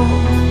to?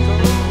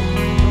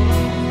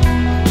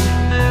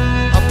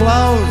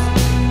 Aplauz.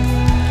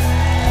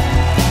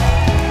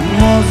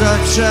 Mozak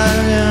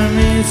šalje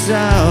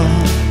misao,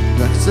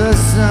 da se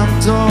sam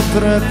to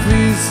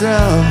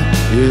prepisao,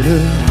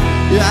 jer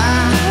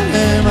ja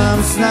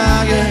nemam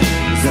snage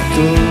za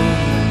to.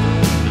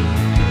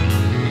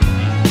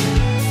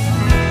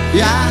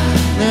 Ja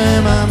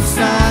nemam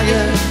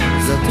snage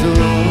za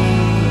to.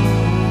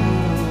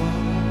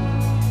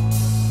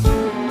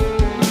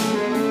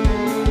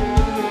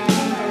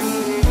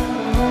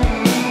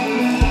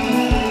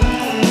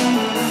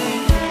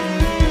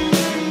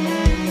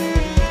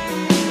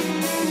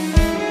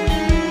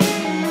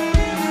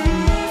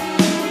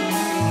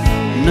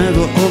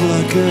 Nebo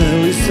oblake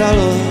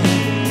listalo,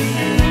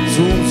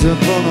 sunce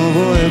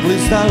ponovo je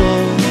blistalo,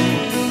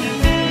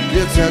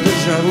 djeca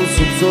državu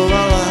su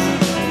psovala,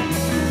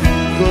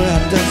 koja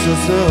teksa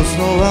se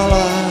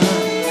osnovala.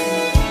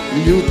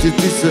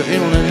 Ljutiti se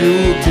ili ne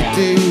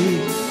ljutiti,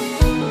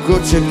 ko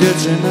će gdje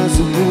će nas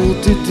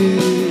uputiti,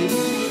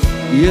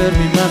 jer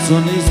mi maco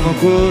nismo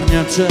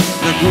kornjače,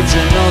 na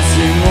kuće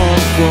nosimo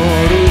ko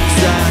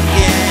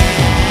ruksake.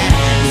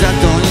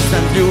 Zato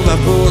instant ljubav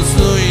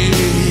postoji,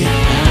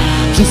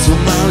 tu su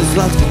mali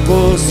slatki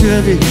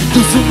posjedi, tu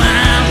su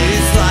mali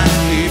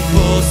slatki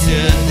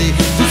posjedi,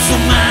 tu su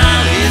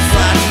mali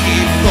slatki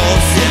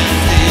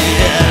posjedi.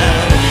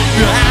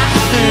 Ja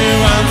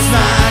nemam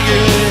snage,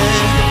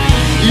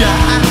 ja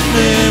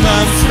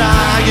nemam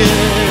snage,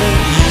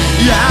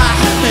 ja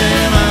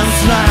nemam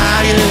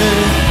snage,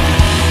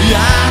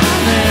 ja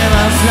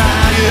nemam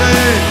snage.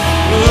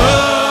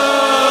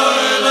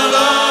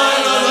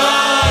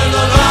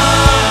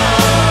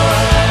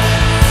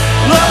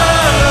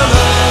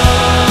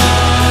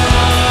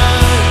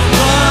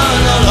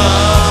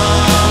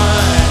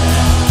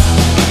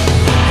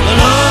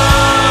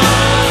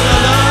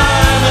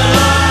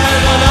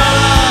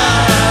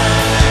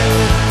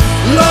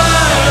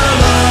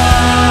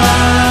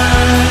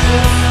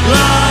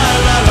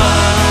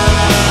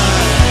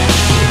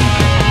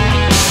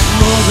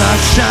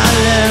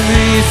 Šalje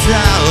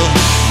misao,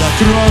 da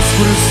kroz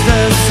prste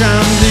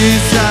sam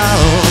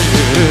disao,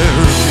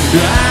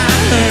 ja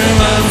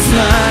nemam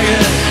snage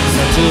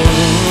za to.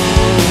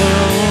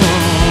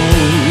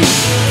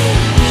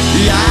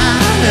 Ja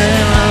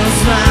nemam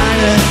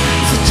snage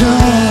za to.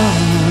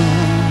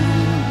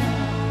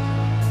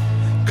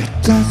 Kad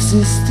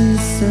taksisti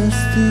se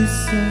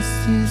stise,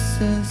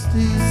 stise,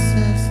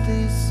 stise,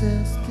 stise,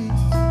 stise.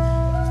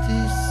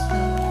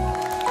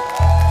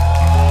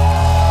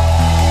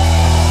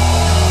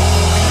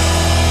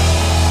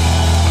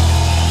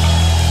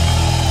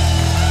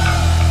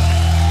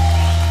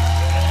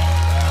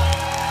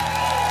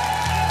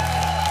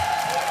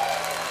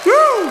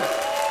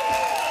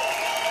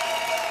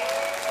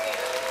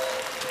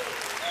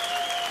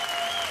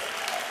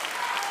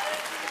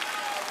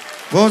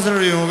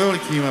 Pozdravljamo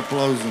velikim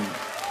aplauzom.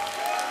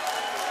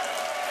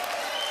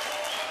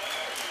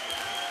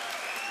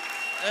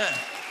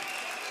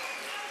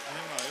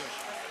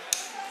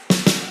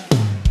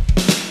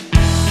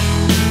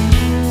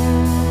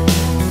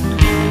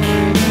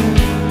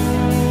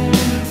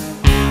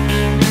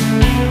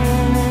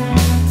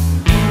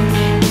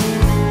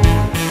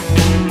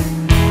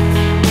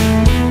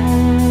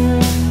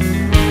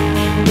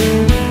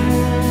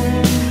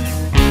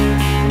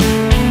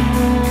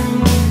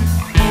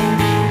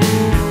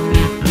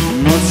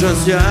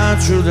 Noćas ja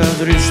ću da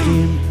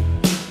vrištim,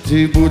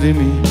 ti budi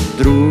mi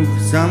drug,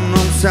 sa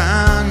mnom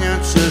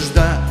sanjat ćeš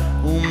da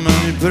u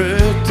meni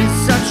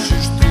pretisak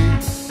ćeš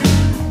ti.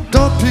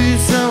 Topi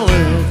se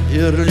led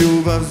jer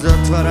ljubav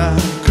zatvara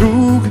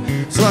krug,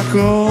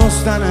 svako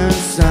ostane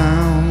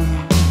sam.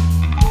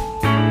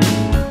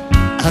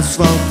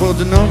 Asfalt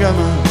pod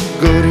nogama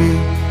gori,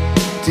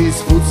 ti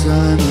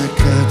spucaj me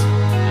kad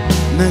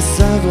me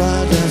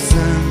savlada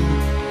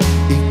sam.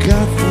 I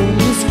kafu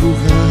mi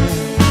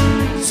skuhaj,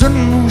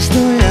 crnu što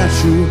ja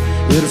ću,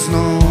 jer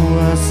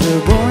snova se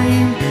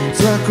bojim,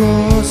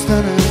 svako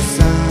ostane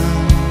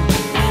sam.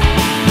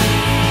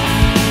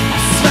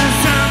 Sve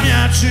sam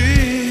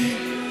jači,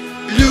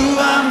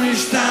 ljubav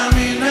ništa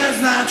mi ne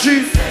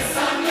znači. Sve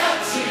sam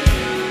jači,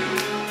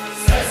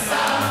 sve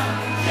sam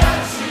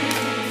jači.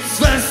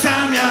 Sve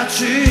sam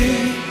jači,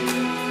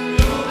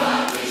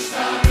 ljubav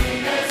ništa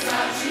mi ne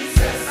znači.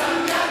 Sve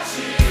sam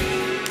jači,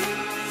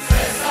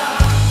 sve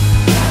sam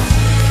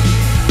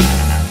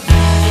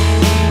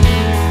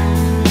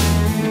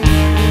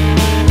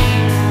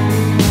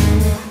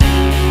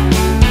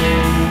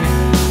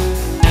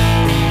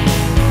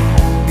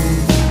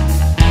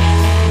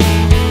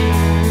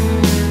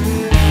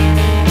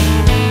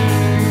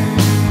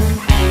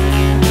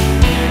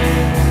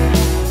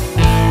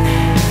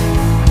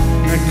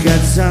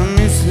sam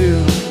mislio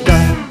da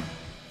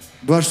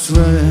baš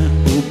sve je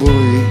u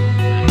boji,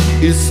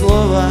 i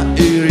slova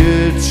i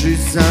riječi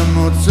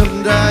samo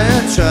crda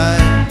je čaj.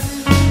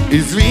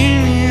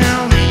 Izvini,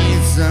 al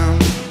nisam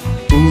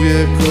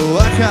uvijek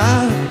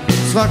ovakav,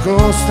 svako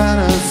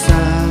ostane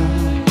sam.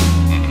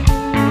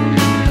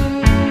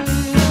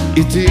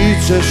 I ti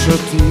ćeš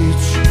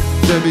otić,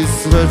 tebi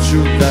sve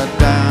ću da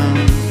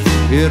dam,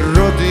 jer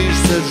rodiš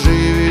se,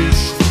 živiš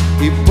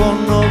i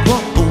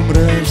ponovo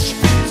umreš.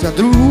 Sad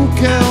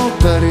ruke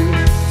operi,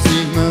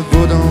 snijeg me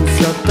vodom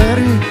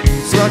saperi,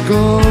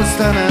 svako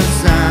ostane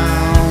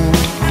sam.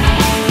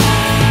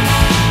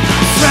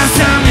 Sve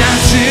sam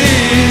jači,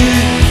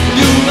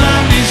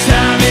 ljubav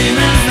ništa mi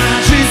ne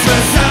znači. Sve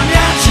sam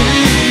jači,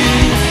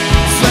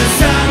 sve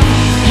sam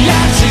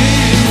jači.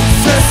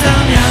 Sve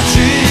sam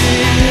jači,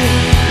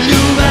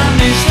 ljubav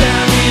ništa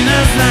mi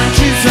ne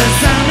znači. Sve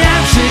sam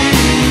jači,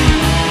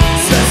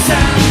 sve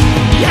sam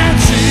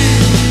jači.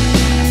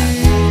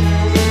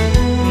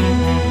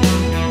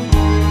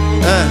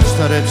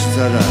 Šta reći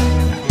sada?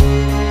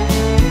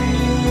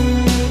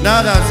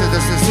 Nadam se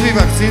da ste svi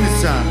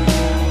vakcinisani.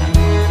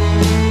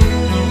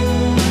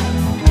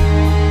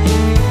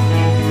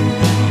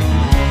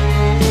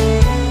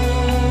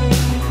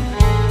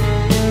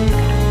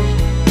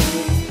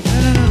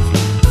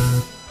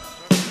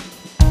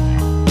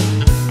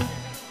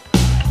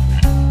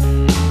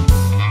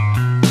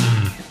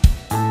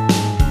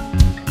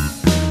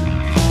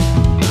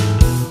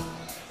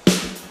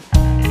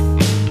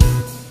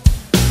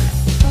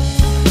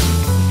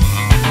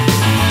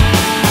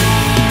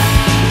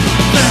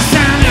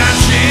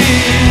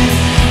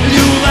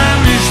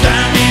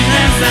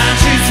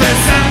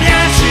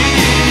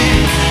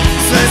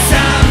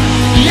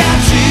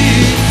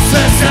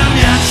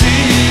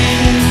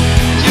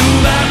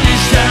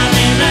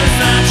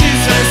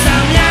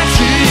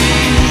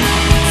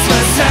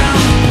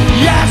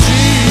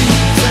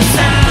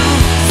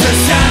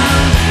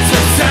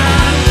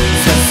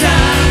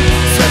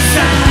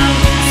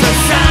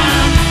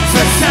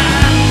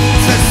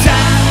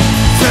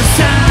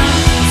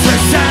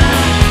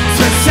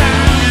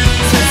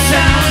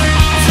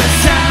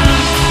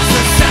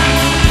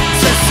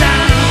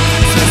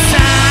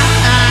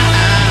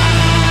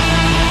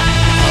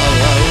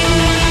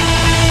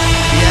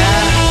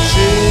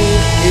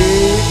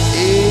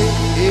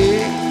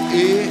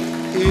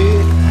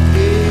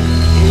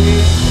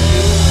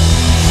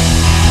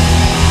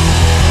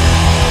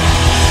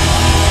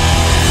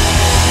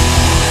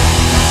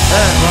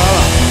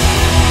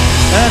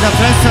 Da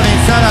predstavim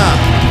sada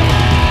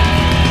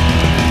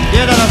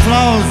jedan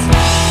aplauz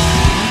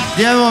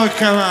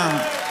djevojkama.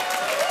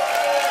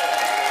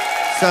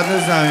 Sad ne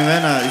znam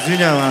imena,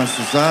 izvinjavam se,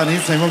 stvarno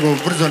nisam ih mogao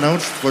brzo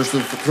naučiti, pošto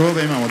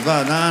probe imamo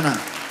 2 dana.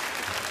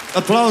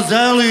 Aplauz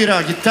za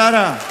Elvira,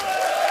 gitara.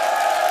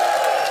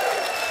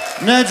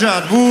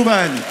 Nedžad,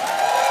 bubanj.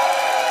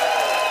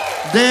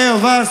 Deo,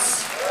 vas.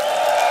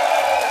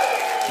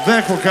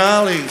 Back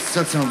vokali,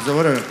 sad sam vam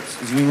zaboravio,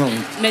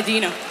 izmimali.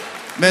 Medina.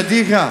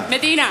 Mediha.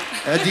 Medina.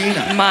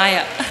 Edina.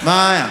 Maja.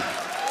 Maja.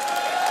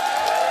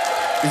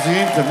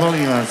 Izvinite,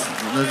 molim vas,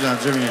 ne znam,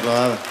 gdje mi je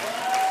glava.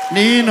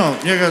 Nino,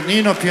 njega,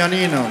 Nino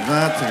pijanino,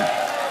 znate.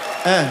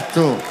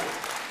 To.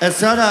 E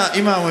sada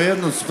imamo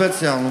jednu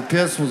specijalnu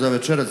pjesmu za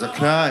večeras za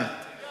kraj.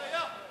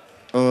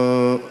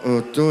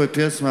 To je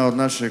pjesma od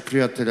našeg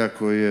prijatelja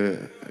koji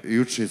je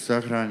juče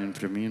sahranjen,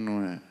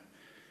 preminuo je,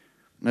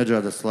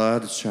 Nedžada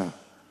Sladića.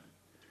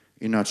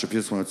 Inače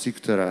pjesma od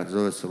Ciktera,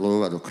 zove se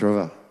Lova do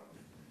krova.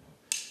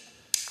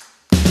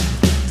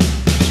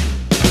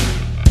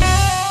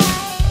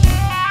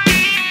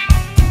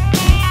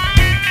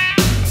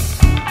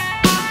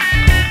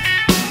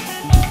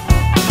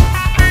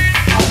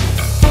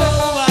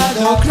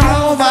 Do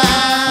krova,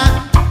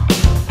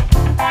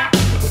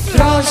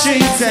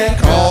 troši se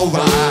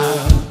kova,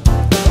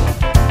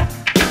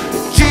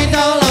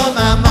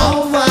 čitoloma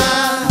mova,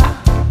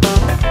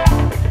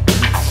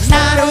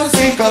 na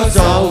ruci kod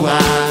zova,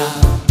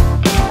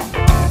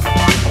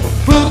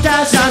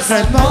 putaša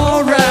sred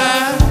mora,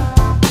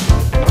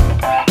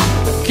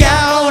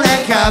 kao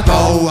neka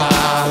boa.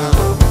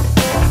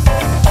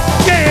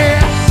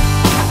 Yeah!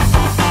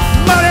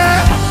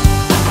 Money!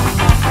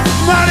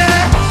 Money!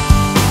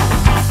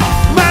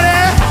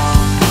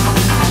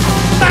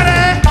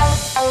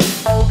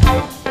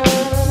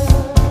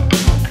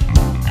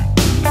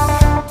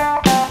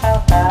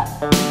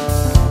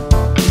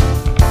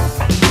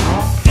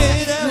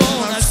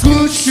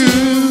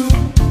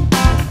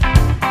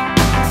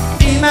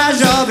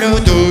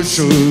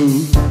 Dušu,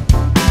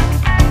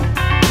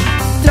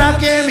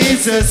 travke mi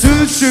se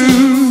sušu,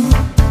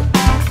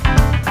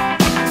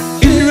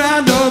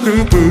 imam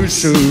dobru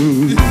pušu.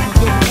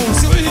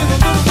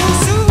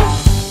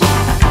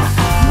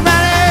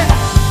 Money,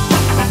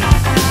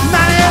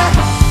 money,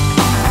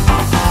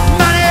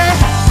 money,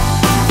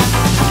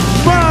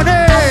 money.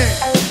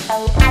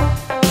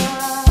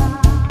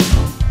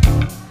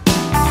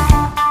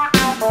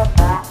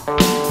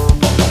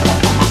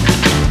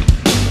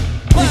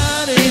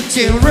 Money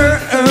to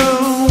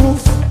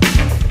roof,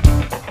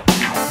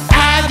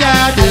 I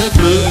got the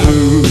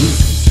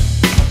blues,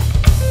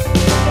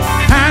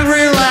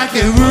 hungry like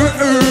a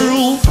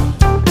wolf,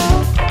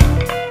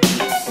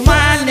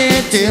 money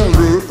till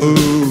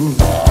roof.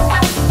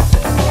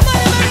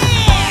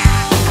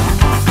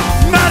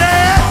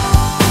 Money,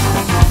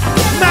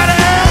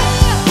 money,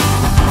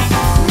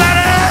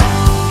 money.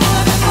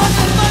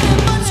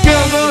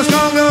 Skungles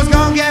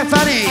gon' get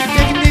funny,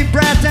 take a deep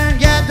breath and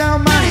get no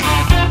money.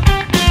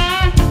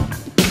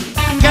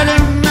 Get the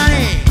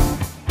money.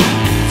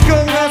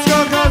 Skungles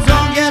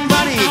gon' get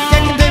money,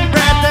 take a deep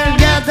breath and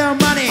get the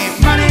money.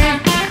 Money,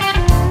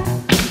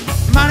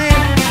 money.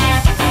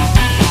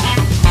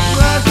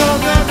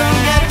 Skungles gon'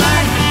 get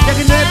money,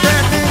 take a deep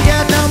breath and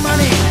get the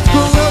money.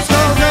 Skungles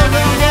gon'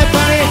 get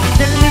money,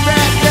 take a deep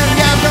breath and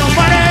get the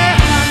money.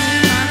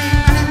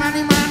 Money,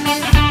 money, money, money.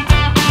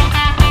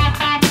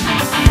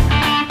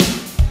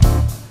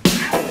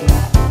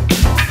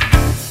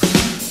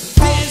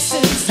 This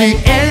is the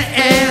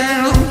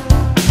end,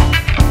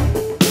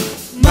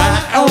 my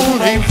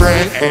only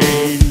friend.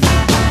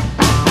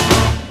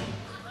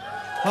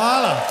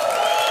 Hvala.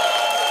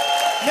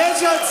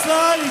 Nedžad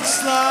Sladić,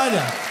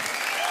 Slada.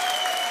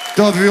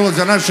 To bi bilo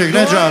za našeg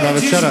Nedžada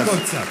večeras.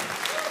 Čižikovca.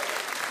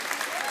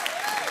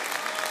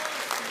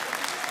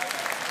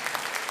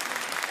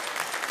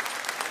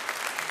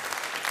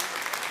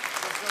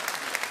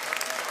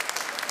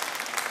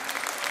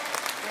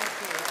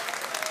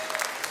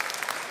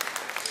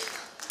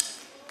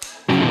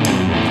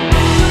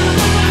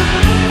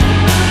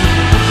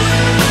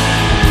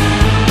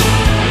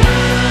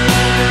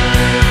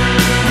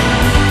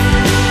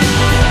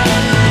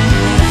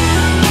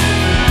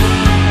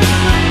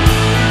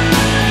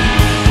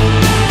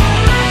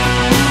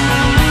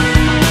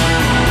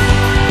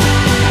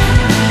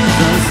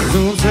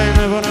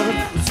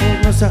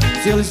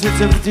 Cijeli svijet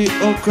se vrti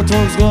oko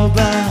tvog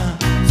zgloba.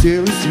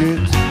 Cijeli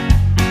svijet,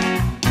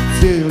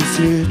 cijeli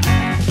svijet.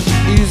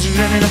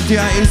 Izženi nam ti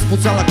ja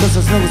ispucala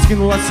kosa, s nogu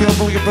skinula si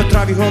obolge po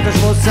travi, hodaš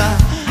losa.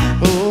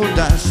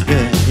 Hodaš,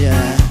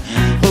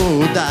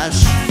 hodaš.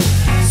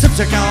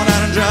 Srce kao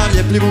naranđa,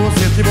 ljepljivo,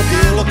 osjetljivo,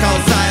 tijelo kao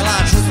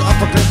zajlač, usno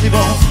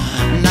pokretljivo.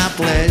 Na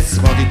ples,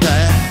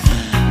 vodite,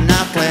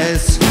 na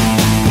ples.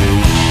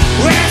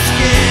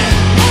 Whisky,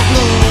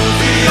 blues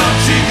i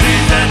oči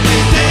grizati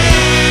te.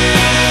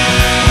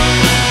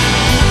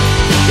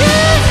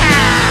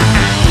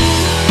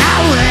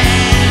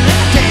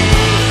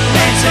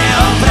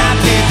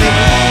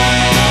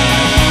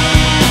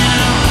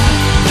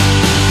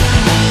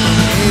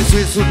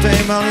 Svi su te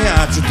imali,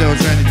 ja ću te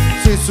oženit.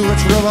 Svi su već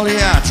provali,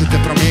 ja ću te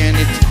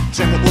promijenit.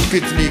 Čemu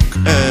upitnik,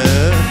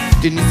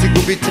 ti nisi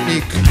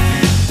gubitnik.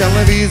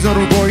 Televizor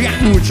u boja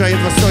kuća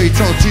jedva stoji,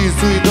 čiji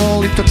su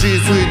idoli, to čiji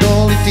su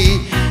idoli ti.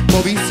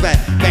 Povi sve,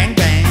 bang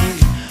bang,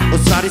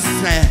 ostvari se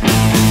sve.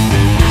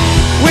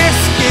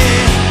 Whisky,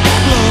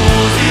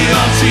 blues i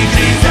oči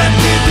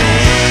grizati te.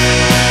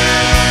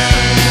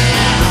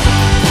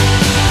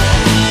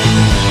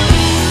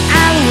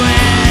 I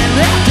went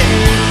that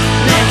day,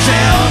 neće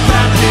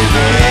oprati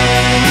me.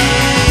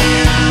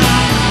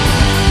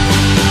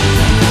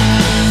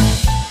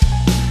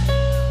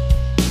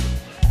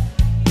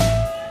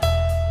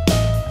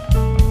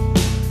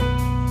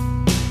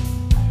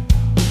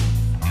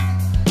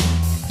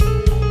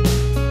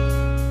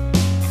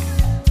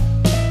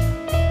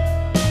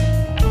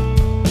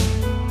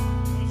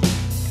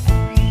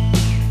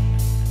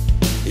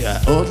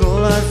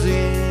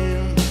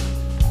 odlazim,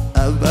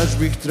 a baš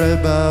bih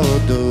trebao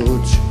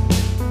doći.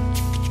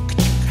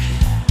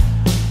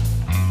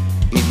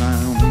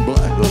 Imam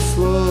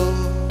blagoslov,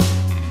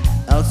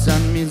 al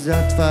san mi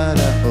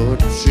zatvara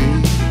oči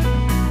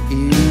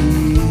i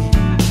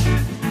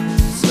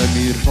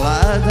svemir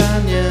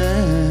hladan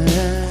je,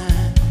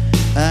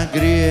 a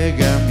grije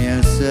ga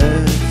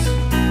mjesec,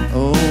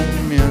 o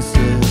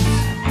mjesec.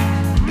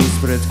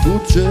 Ispred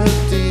kuće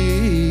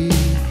ti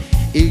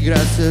igra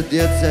se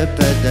djece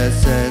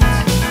 50.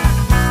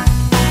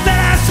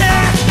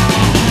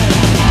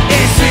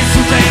 I svi su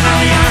te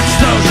imali, ja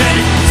ću to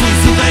ženi. Svi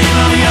su te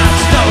imali, ja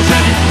ću to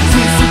ženi.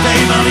 Svi su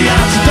te imali, ja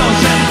ću to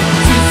ženi.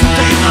 Svi su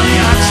te imali,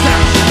 ja ću to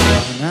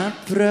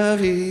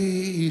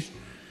napraviš,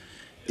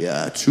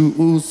 ja ću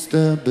uz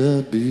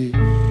tebe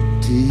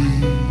biti.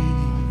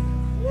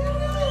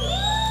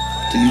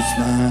 Ti s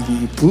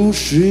mani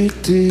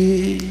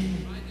pušiti,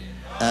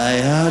 a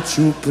ja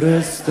ću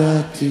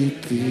prestati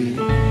piti.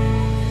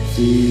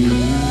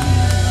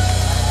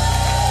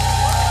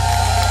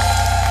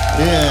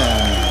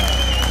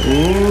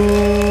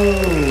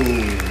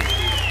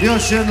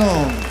 Još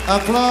jednom,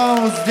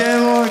 aplauz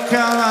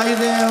djevojkama,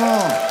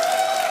 idemo.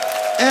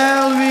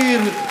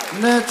 Elvir,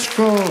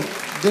 Nečko,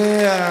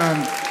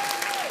 Dejan,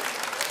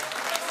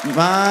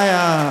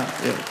 Maja,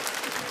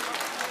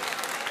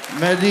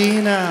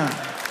 Medina,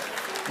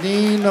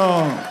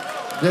 Nino,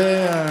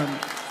 Dejan,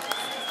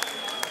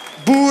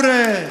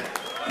 Bure,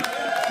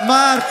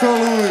 Marko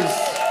Louis.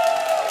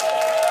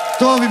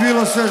 To bi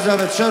bilo sve za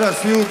večeras,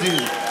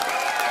 ljudi.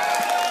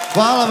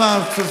 Hvala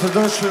vam što ste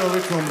došli u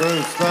velikom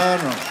broju,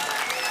 stvarno.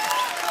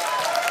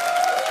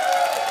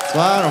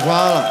 Stvarno,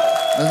 hvala.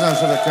 Ne znam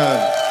što da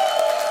kažem.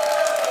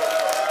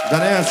 Da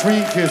nemam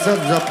šminke, sad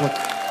zaplat.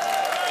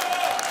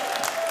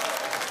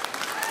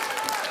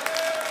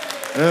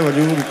 Evo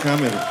ljudi,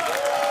 kameru.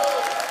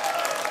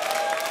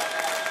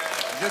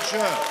 Gdje ću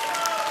ja?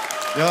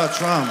 Ja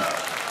ću vam.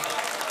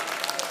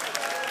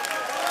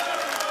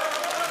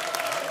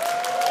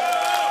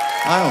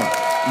 Ajmo.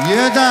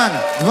 1,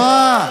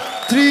 2,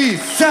 3,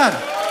 sad!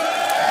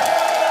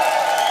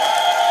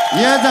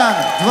 1,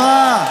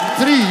 2,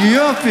 3, i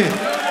opet!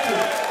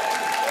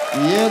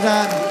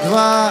 1,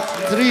 2,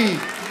 3,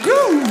 go!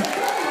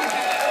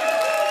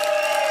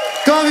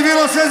 To bi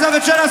bilo sve za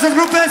večeras od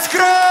grupe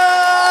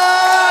Skroz!